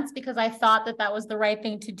once because I thought that that was the right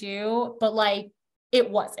thing to do, but like it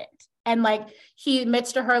wasn't. And like he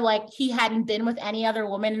admits to her like he hadn't been with any other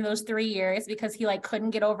woman in those 3 years because he like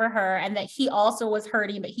couldn't get over her, and that he also was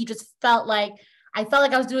hurting, but he just felt like, I felt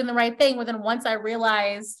like I was doing the right thing. But then once I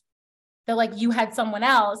realized that like you had someone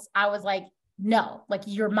else, I was like, no, like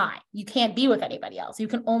you're mine. You can't be with anybody else. You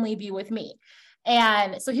can only be with me.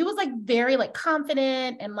 And so he was like very like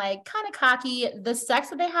confident and like kind of cocky. The sex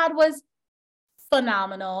that they had was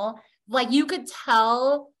phenomenal. Like you could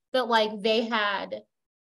tell that like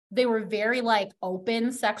they were very like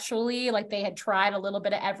open sexually. Like they had tried a little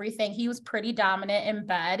bit of everything. He was pretty dominant in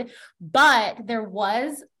bed, but there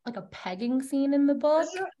was like a pegging scene in the book.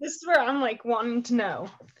 This is where I'm like wanting to know.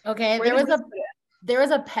 Okay, there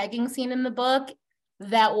was a pegging scene in the book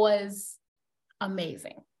that was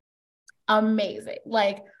amazing. Amazing.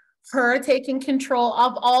 Like her taking control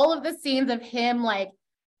of all of the scenes of him, like,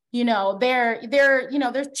 you know, they're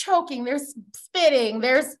there's choking, there's spitting,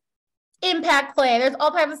 there's impact play, there's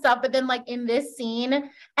all types of stuff. But then like in this scene,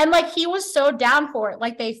 and like he was so down for it,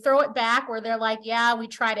 like they throw it back where they're like, yeah, we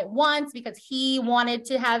tried it once because he wanted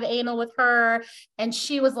to have anal with her, and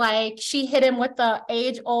she was like, she hit him with the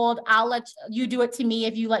age old, I'll let you do it to me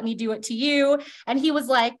if you let me do it to you. And he was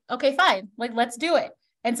like, okay, fine, like let's do it.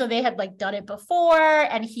 And so they had like done it before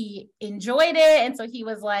and he enjoyed it. And so he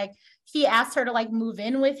was like, he asked her to like move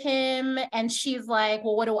in with him, and she's like,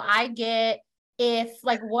 well, what do I get if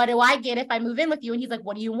I move in with you? And he's like,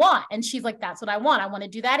 what do you want? And she's like, that's what I want. I want to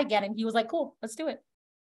do that again. And he was like, cool, let's do it.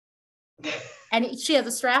 And she has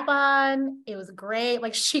a strap on. It was great.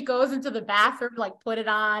 Like she goes into the bathroom, like put it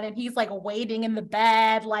on, and he's like waiting in the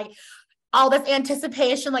bed, like all this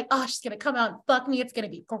anticipation, like, oh, she's gonna come out and fuck me, it's gonna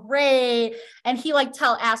be great. And he like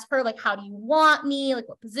asked her, like, how do you want me? Like,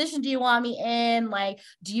 what position do you want me in? Like,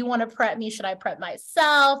 do you want to prep me? Should I prep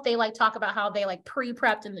myself? They like talk about how they like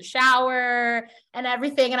pre-prepped in the shower and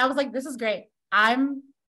everything. And I was like, this is great. I'm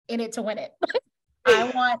in it to win it.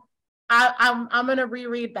 I'm gonna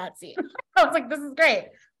reread that scene. I was like, this is great.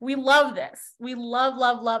 We love this. We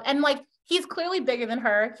love. And like, he's clearly bigger than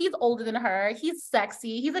her. He's older than her. He's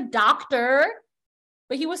sexy. He's a doctor.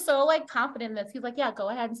 But he was so like confident in this. He's like, yeah, go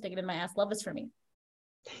ahead and stick it in my ass. Love this for me.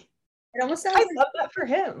 It almost sounds I love that for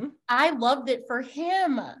him. I loved it for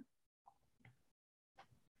him.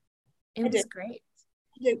 It was great.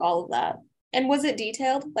 I did all of that. And was it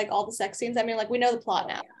detailed? Like all the sex scenes? I mean, like we know the plot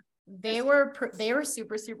now. They were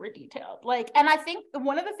super detailed. Like, and I think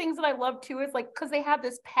one of the things that I love too is like, because they have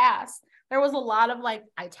this past, there was a lot of like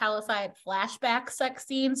italicized flashback sex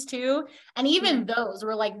scenes too, and even those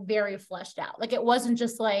were like very fleshed out. Like it wasn't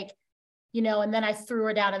just like, you know, and then I threw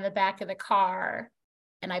her down in the back of the car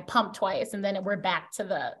and I pumped twice and then we're back to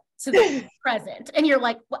the present, and you're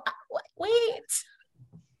like, what? Wait,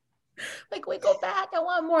 like we go back, I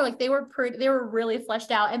want more. Like they were really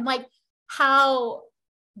fleshed out. And like how,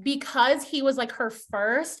 because he was like her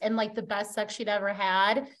first and like the best sex she'd ever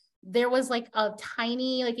had, there was like a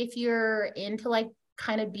tiny, like if you're into like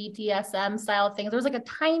kind of BDSM style things, there was like a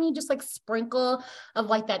tiny just like sprinkle of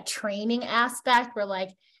like that training aspect where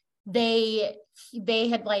like they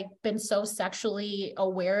had like been so sexually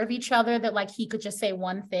aware of each other that like he could just say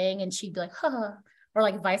one thing and she'd be like, huh, or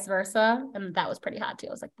like vice versa. And that was pretty hot too.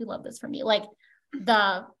 I was like, we love this for me. Like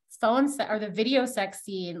the or the video sex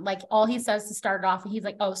scene, like all he says to start it off, and he's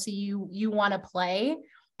like, oh, so you want to play?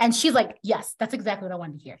 And she's like, yes, that's exactly what I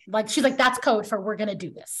wanted to hear. Like, she's like, that's code for we're going to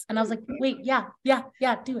do this. And I was like, wait, yeah, do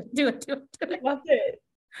it. Loved it.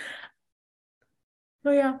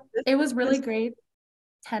 Oh yeah, it was really great.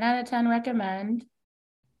 10 out of 10 recommend.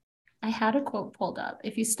 I had a quote pulled up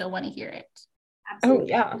if you still want to hear it. Absolutely. Oh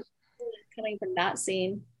yeah. Coming from that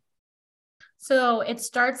scene. So it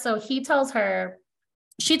starts, so he tells her,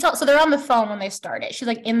 so they're on the phone when they start it. She's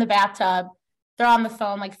like in the bathtub. they're on the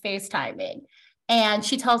phone, like FaceTiming. And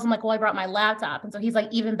she tells him like, well, I brought my laptop. And so he's like,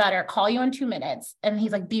 even better, call you in 2 minutes. And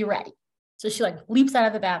he's like, be ready. So she like leaps out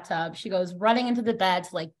of the bathtub. She goes running into the bed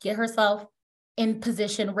to like get herself in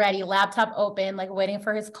position, ready, laptop open, like waiting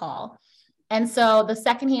for his call. And so the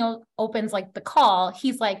second he opens like the call,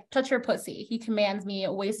 he's like, touch your pussy. He commands me,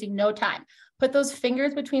 wasting no time. Put those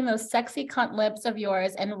fingers between those sexy cunt lips of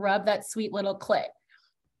yours and rub that sweet little clit.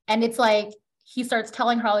 And it's like, he starts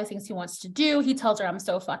telling her all these things he wants to do. He tells her, I'm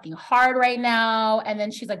so fucking hard right now. And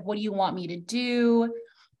then she's like, what do you want me to do?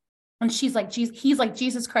 And she's like, he's like,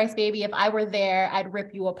 Jesus Christ, baby, if I were there, I'd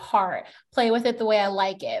rip you apart. Play with it the way I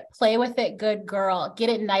like it. Play with it, good girl. Get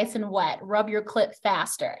it nice and wet. Rub your clit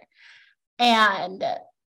faster. And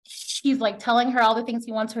she's like telling her all the things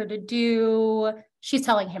he wants her to do. She's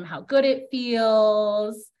telling him how good it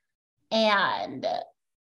feels. And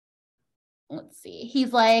let's see.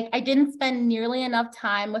 He's like, I didn't spend nearly enough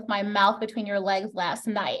time with my mouth between your legs last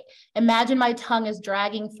night. Imagine my tongue is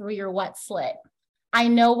dragging through your wet slit. I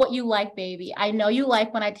know what you like, baby. I know you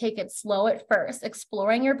like when I take it slow at first,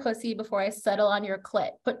 exploring your pussy before I settle on your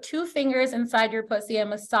clit. Put 2 fingers inside your pussy and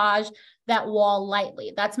massage that wall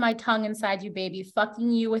lightly. That's my tongue inside you, baby. Fucking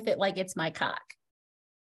you with it like it's my cock.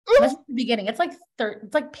 That's the beginning. It's like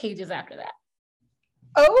it's like pages after that.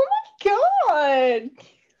 Oh my God.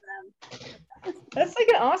 That's like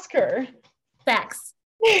an Oscar. Facts.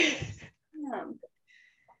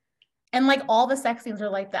 And like all the sex scenes are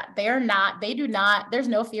like that. They do not, there's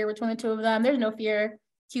no fear between the two of them. There's no fear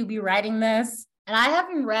to be writing this. And I've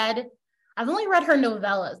only read her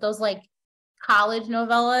novellas, those like college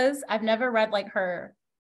novellas. I've never read like her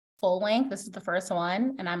full length. This is the first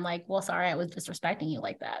one. And I'm like, well, sorry, I was disrespecting you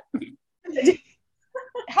like that.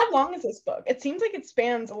 How long is this book? It seems like it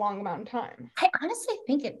spans a long amount of time. I honestly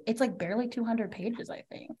think it's like barely 200 pages, I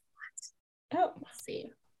think. Oh. Let's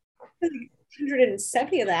see.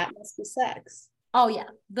 170 of that must be sex. Oh yeah,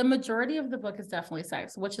 the majority of the book is definitely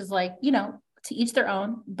sex, which is like, you know, to each their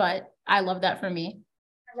own, but I love that for me.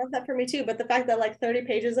 I love that for me too, but the fact that like 30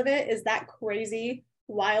 pages of it is that crazy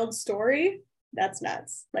wild story, that's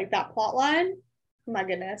nuts. Like that plot line, my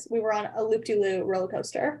goodness, we were on a loop-de-loo roller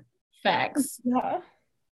coaster. Facts. Yeah.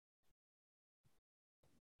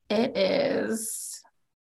 It is,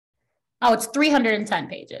 oh, it's 310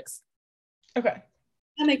 pages. Okay.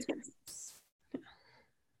 That makes sense.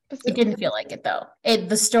 It didn't feel like it though.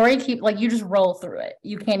 The story like you just roll through it.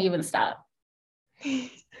 You can't even stop.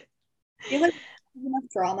 I feel like enough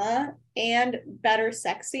drama and better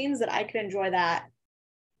sex scenes that I could enjoy that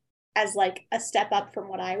as like a step up from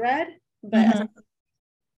what I read, but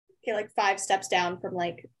okay, like 5 steps down from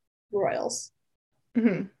like Royals.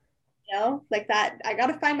 Mm-hmm. You know, like that. I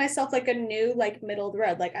gotta find myself like a new like middle of the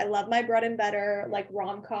road. Like I love my bread and butter, like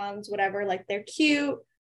rom-coms, whatever. Like they're cute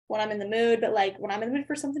when I'm in the mood, but like when I'm in the mood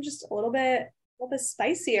for something just a little bit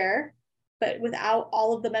spicier, but without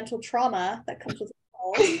all of the mental trauma that comes with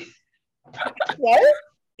it. What?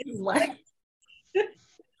 What?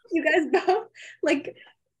 You guys both like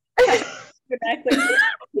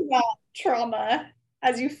about trauma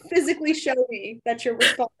as you physically show me that you're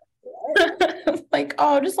responsible. Like,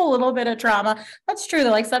 oh, just a little bit of trauma. That's true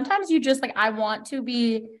though. Like sometimes you just like, I'm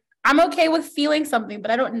okay with feeling something,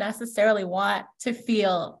 but I don't necessarily want to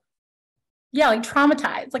feel like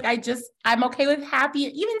traumatized. Like I'm okay with happy,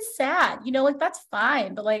 even sad, you know, like that's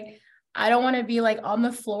fine. But like, I don't want to be like on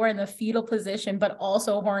the floor in the fetal position, but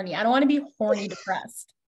also horny. I don't want to be horny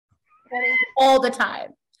depressed all the time.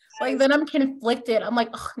 Like then I'm conflicted. I'm like,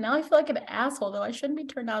 oh, now I feel like an asshole though. I shouldn't be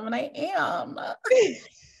turned on when I am.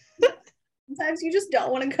 Sometimes you just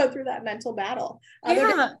don't want to go through that mental battle.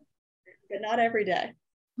 Yeah. But not every day.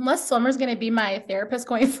 Unless Summer's going to be my therapist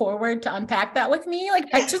going forward to unpack that with me. Like,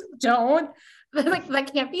 I just don't. Like,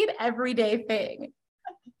 that can't be an everyday thing.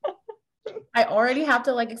 I already have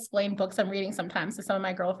to like explain books I'm reading sometimes to some of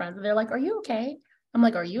my girlfriends. And they're like, are you okay? I'm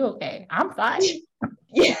like, are you okay? I'm fine.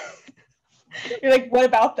 Yeah. You're like, what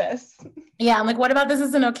about this? Yeah, I'm like, what about this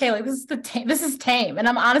isn't okay? Like, this is tame. And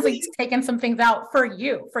I'm honestly just taking some things out for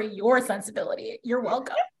you, for your sensibility. You're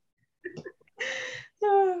welcome.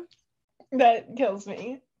 That kills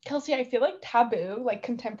me. Kelsey, I feel like taboo, like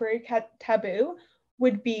contemporary taboo,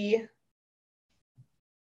 would be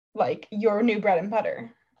like your new bread and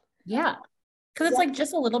butter. Yeah. Because it's like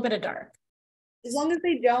just a little bit of dark. As long as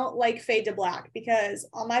they don't like fade to black, because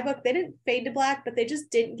on my book, they didn't fade to black, but they just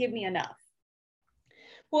didn't give me enough.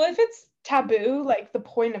 Well, if it's taboo, like the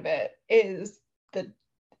point of it is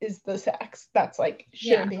is the sex. That's like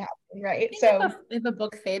shouldn't be happening, right? So if a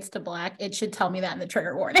book fades to black, it should tell me that in the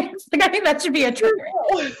trigger warnings. Like I think that should be a trigger.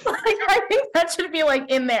 Like I think that should be like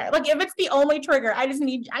in there. Like if it's the only trigger, I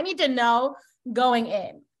need to know going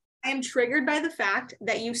in. I am triggered by the fact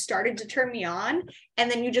that you started to turn me on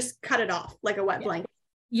and then you just cut it off like a wet blanket.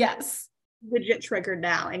 Yes. Legit triggered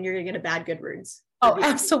now, and you're gonna get a bad Goodreads. Oh,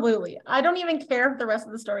 absolutely. I don't even care if the rest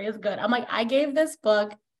of the story is good. I'm like, I gave this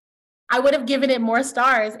book, I would have given it more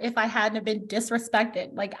stars if I hadn't been disrespected.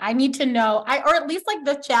 Like I need to know, or at least like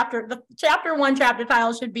the chapter 1 chapter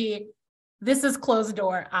title should be, this is closed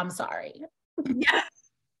door. I'm sorry. Yes.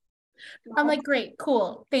 I'm like, great,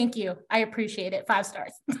 cool. Thank you. I appreciate it. 5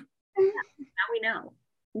 stars.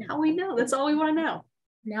 Now we know. That's all we want to know.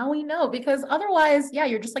 Now we know, because otherwise, yeah,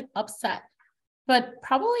 you're just like upset. But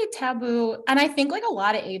probably taboo. And I think like a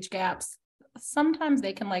lot of age gaps, sometimes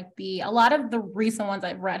they can like be, a lot of the recent ones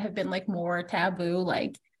I've read have been like more taboo.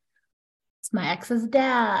 Like it's my ex's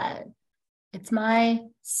dad. It's my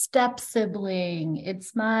step sibling.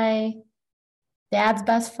 It's my dad's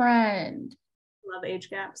best friend. Love age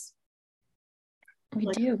gaps. We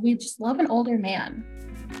do. We just love an older man.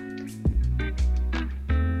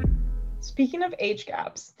 Speaking of age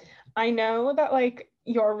gaps, I know that like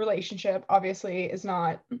your relationship obviously is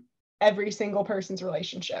not every single person's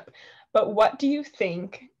relationship, but what do you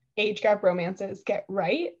think age gap romances get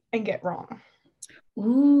right and get wrong?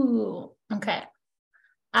 Ooh, okay.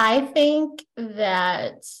 I think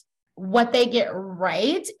that what they get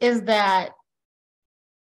right is that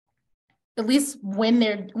at least when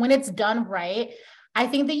it's done right, I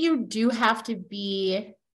think that you do have to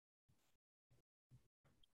be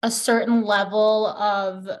a certain level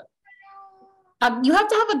of you have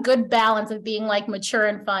to have a good balance of being like mature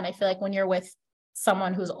and fun. I feel like when you're with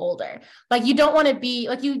someone who's older, like you don't want to be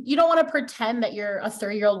like, you don't want to pretend that you're a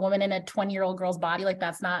 30-year-old woman in a 20-year-old girl's body. Like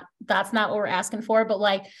that's not what we're asking for, but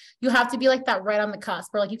like you have to be like that right on the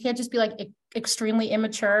cusp, where like you can't just be like extremely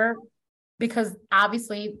immature, because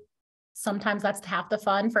obviously sometimes that's half the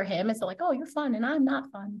fun for him. It's like, oh, you're fun and I'm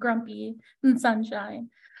not fun, grumpy and sunshine.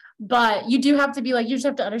 But you do have to be like, you just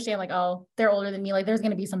have to understand like, oh, they're older than me. Like there's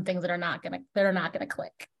going to be some things that are not going to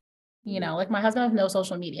click. You know, like my husband has no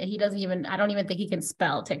social media. I don't even think he can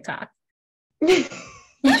spell TikTok. He's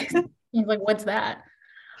like, what's that?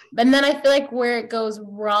 And then I feel like where it goes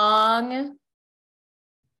wrong,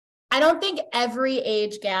 I don't think every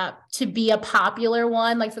age gap to be a popular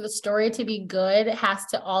one, like for the story to be good, has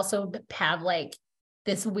to also have like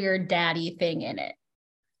this weird daddy thing in it.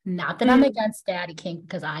 Not that I'm against daddy kink,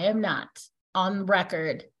 because I am not. On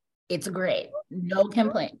record, it's great. No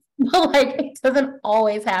complaints. But like it doesn't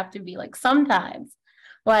always have to be. Like sometimes,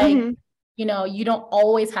 like, you know, you don't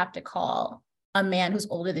always have to call a man who's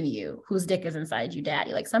older than you, whose dick is inside you,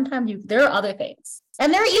 daddy. Like sometimes there are other things.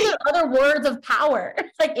 And there are even other words of power.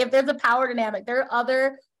 Like if there's a power dynamic, there are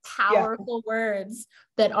other powerful words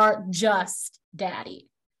that aren't just daddy.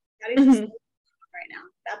 Daddy's just right now.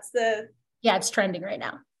 It's trending right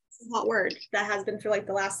now. Hot word that has been for like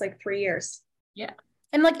the last like 3 years. Yeah.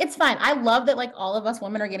 And like it's fine. I love that like all of us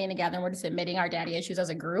women are getting together and we're just admitting our daddy issues as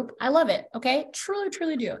a group. I love it. Okay.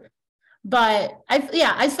 Truly do. But I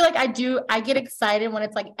feel like I get excited when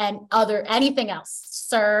it's like anything else.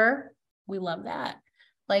 Sir, we love that.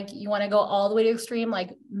 Like you want to go all the way to extreme,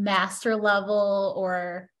 like master level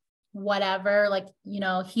or whatever. Like, you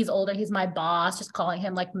know, he's older, he's my boss, just calling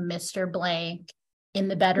him like Mr. Blank in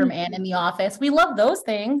the bedroom and in the office. We love those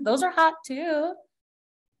things. Those are hot too.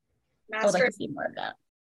 I would like to see more of that.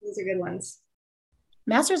 These are good ones.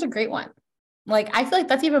 Master's a great one. Like, I feel like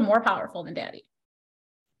that's even more powerful than daddy.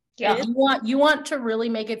 Yeah. You want to really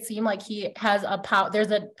make it seem like he has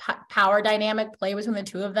there's a power dynamic play between the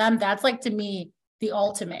two of them. That's like, to me, the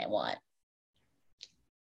ultimate one.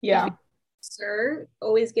 Yeah. Sir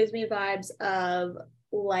always gives me vibes of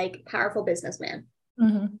like powerful businessman,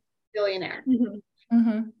 billionaire.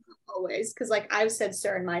 Always, because like I've said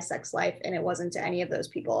sir in my sex life and it wasn't to any of those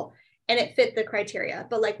people and it fit the criteria,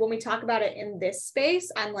 but like when we talk about it in this space,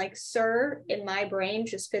 I'm like, sir in my brain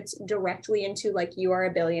just fits directly into like, you are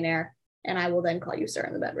a billionaire and I will then call you sir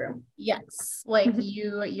in the bedroom. Yes, like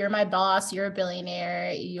you're my boss, you're a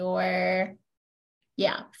billionaire,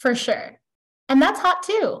 yeah, for sure. And that's hot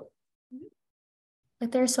too.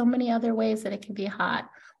 Like there's so many other ways that it can be hot.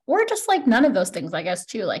 Or just like none of those things, I guess,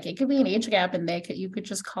 too. Like it could be an age gap and you could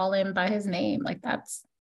just call him by his name. Like that's,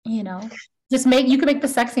 you know, you could make the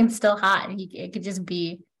sex scene still hot. It could just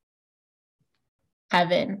be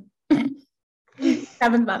Heaven.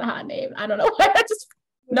 Heaven's not a hot name. I don't know why.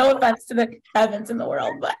 No offense to the Heavens in the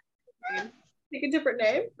world, but pick a different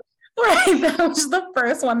name. Right, that was the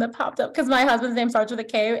first one that popped up because my husband's name starts with a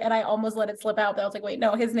K, and I almost let it slip out. But I was like, wait,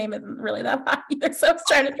 no, his name isn't really that hot either. So I was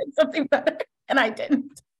trying to think something better, and I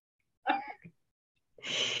didn't.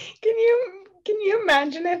 Can you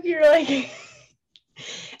imagine if you're like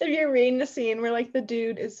if you're reading a scene where like the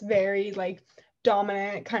dude is very like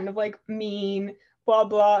dominant, kind of like mean, blah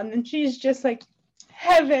blah, and then she's just like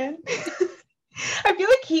heaven. I feel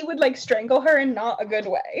like he would like strangle her in not a good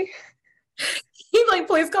way. He's like,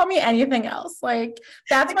 please call me anything else. Like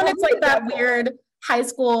that's when it's like that weird high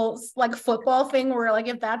school like football thing where like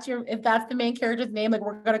if that's the main character's name, like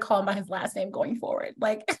we're gonna call him by his last name going forward.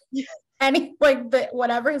 Like any like the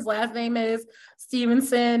whatever his last name is,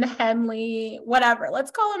 Stevenson, Henley, whatever.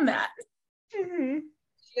 Let's call him that. Mm-hmm. Did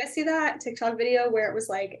you guys see that TikTok video where it was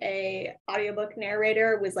like a audiobook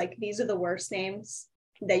narrator was like, these are the worst names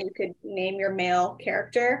that you could name your male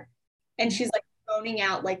character, and she's like phoning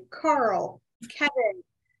out like Carl, Kevin,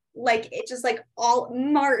 like it just like all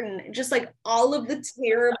Martin, just like all of the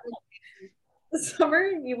terrible.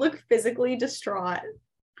 Summer, you look physically distraught.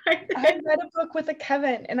 I read a book with a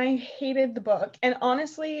Kevin and I hated the book, and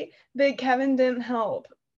honestly the Kevin didn't help,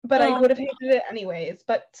 but I would have hated it anyways.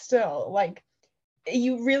 But still, like,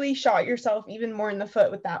 you really shot yourself even more in the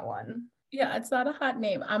foot with that one. Yeah, it's not a hot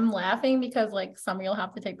name. I'm laughing because like Summer, you'll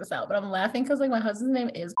have to take this out, but I'm laughing because like my husband's name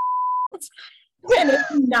is and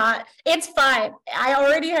it's not, it's fine. I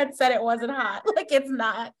already had said it wasn't hot. Like it's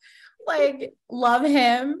not, like, love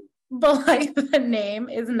him, but like the name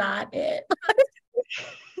is not it.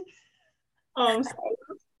 I'm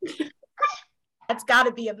sorry. It's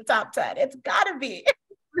gotta be in the top 10. It's gotta be.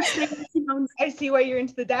 I see why you're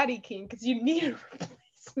into the Daddy King, because you need a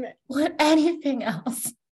replacement. What? Anything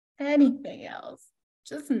else? Anything else?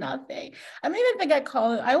 Just nothing. I don't even think I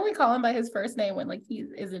only call him by his first name when like he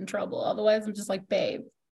is in trouble. Otherwise, I'm just like, babe.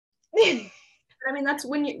 I mean, that's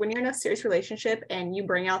when you're in a serious relationship and you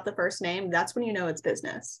bring out the first name, that's when you know it's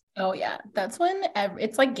business. Oh yeah, that's when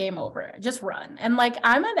it's like game over. Just run. And like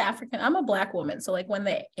I'm a Black woman, so like when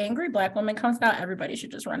the angry Black woman comes out, everybody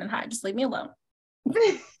should just run and hide. Just leave me alone.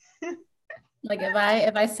 Like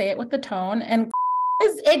if I say it with the tone, and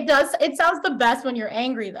it sounds the best when you're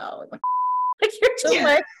angry though. Like you're just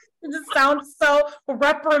like, it just sounds so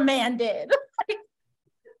reprimanded.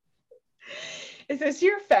 Is this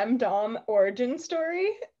your femdom origin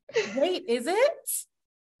story? Wait, is it?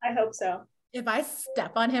 I hope so. If I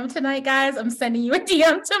step on him tonight, guys, I'm sending you a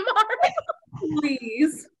DM tomorrow.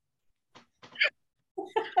 Please.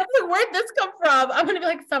 Like, where'd this come from? I'm gonna be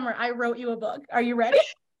like, Summer, I wrote you a book. Are you ready?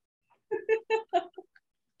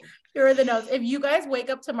 Here are the notes. If you guys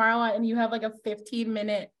wake up tomorrow and you have like a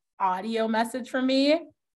 15-minute audio message from me,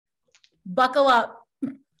 buckle up. Be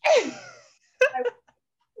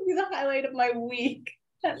the highlight of my week,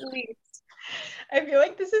 at least. I feel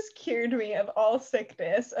like this has cured me of all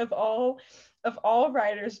sickness, of all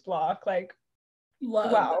writer's block. Like,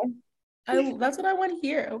 love. Wow. That's what I want to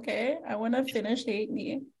hear. Okay, I want to finish Hate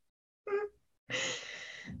Me.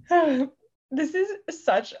 This is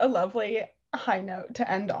such a lovely high note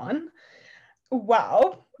to end on.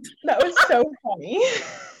 Wow, that was so funny.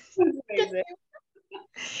 Amazing.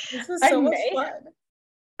 This was so much fun.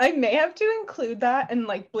 I may have to include that and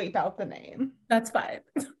like bleep out the name. That's fine.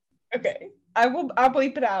 Okay, I'll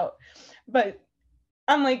bleep it out, but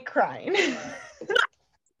I'm like crying.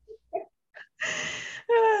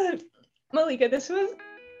 Malika, this was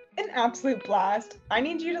an absolute blast. I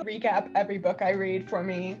need you to recap every book I read for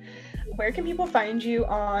me. Where can people find you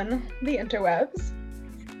on the interwebs?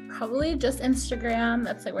 Probably just Instagram.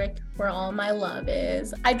 That's like where all my love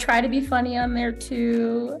is. I try to be funny on there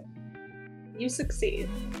too. You succeed.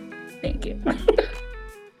 Thank you.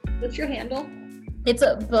 What's your handle? It's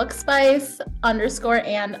a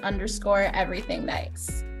bookspice_and_everything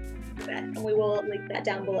nice. And we will link that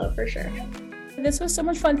down below for sure. This was so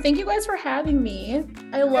much fun. Thank you guys for having me.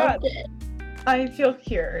 I loved it. I feel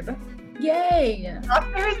cured. Yay.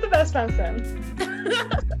 Doctor is the best medicine.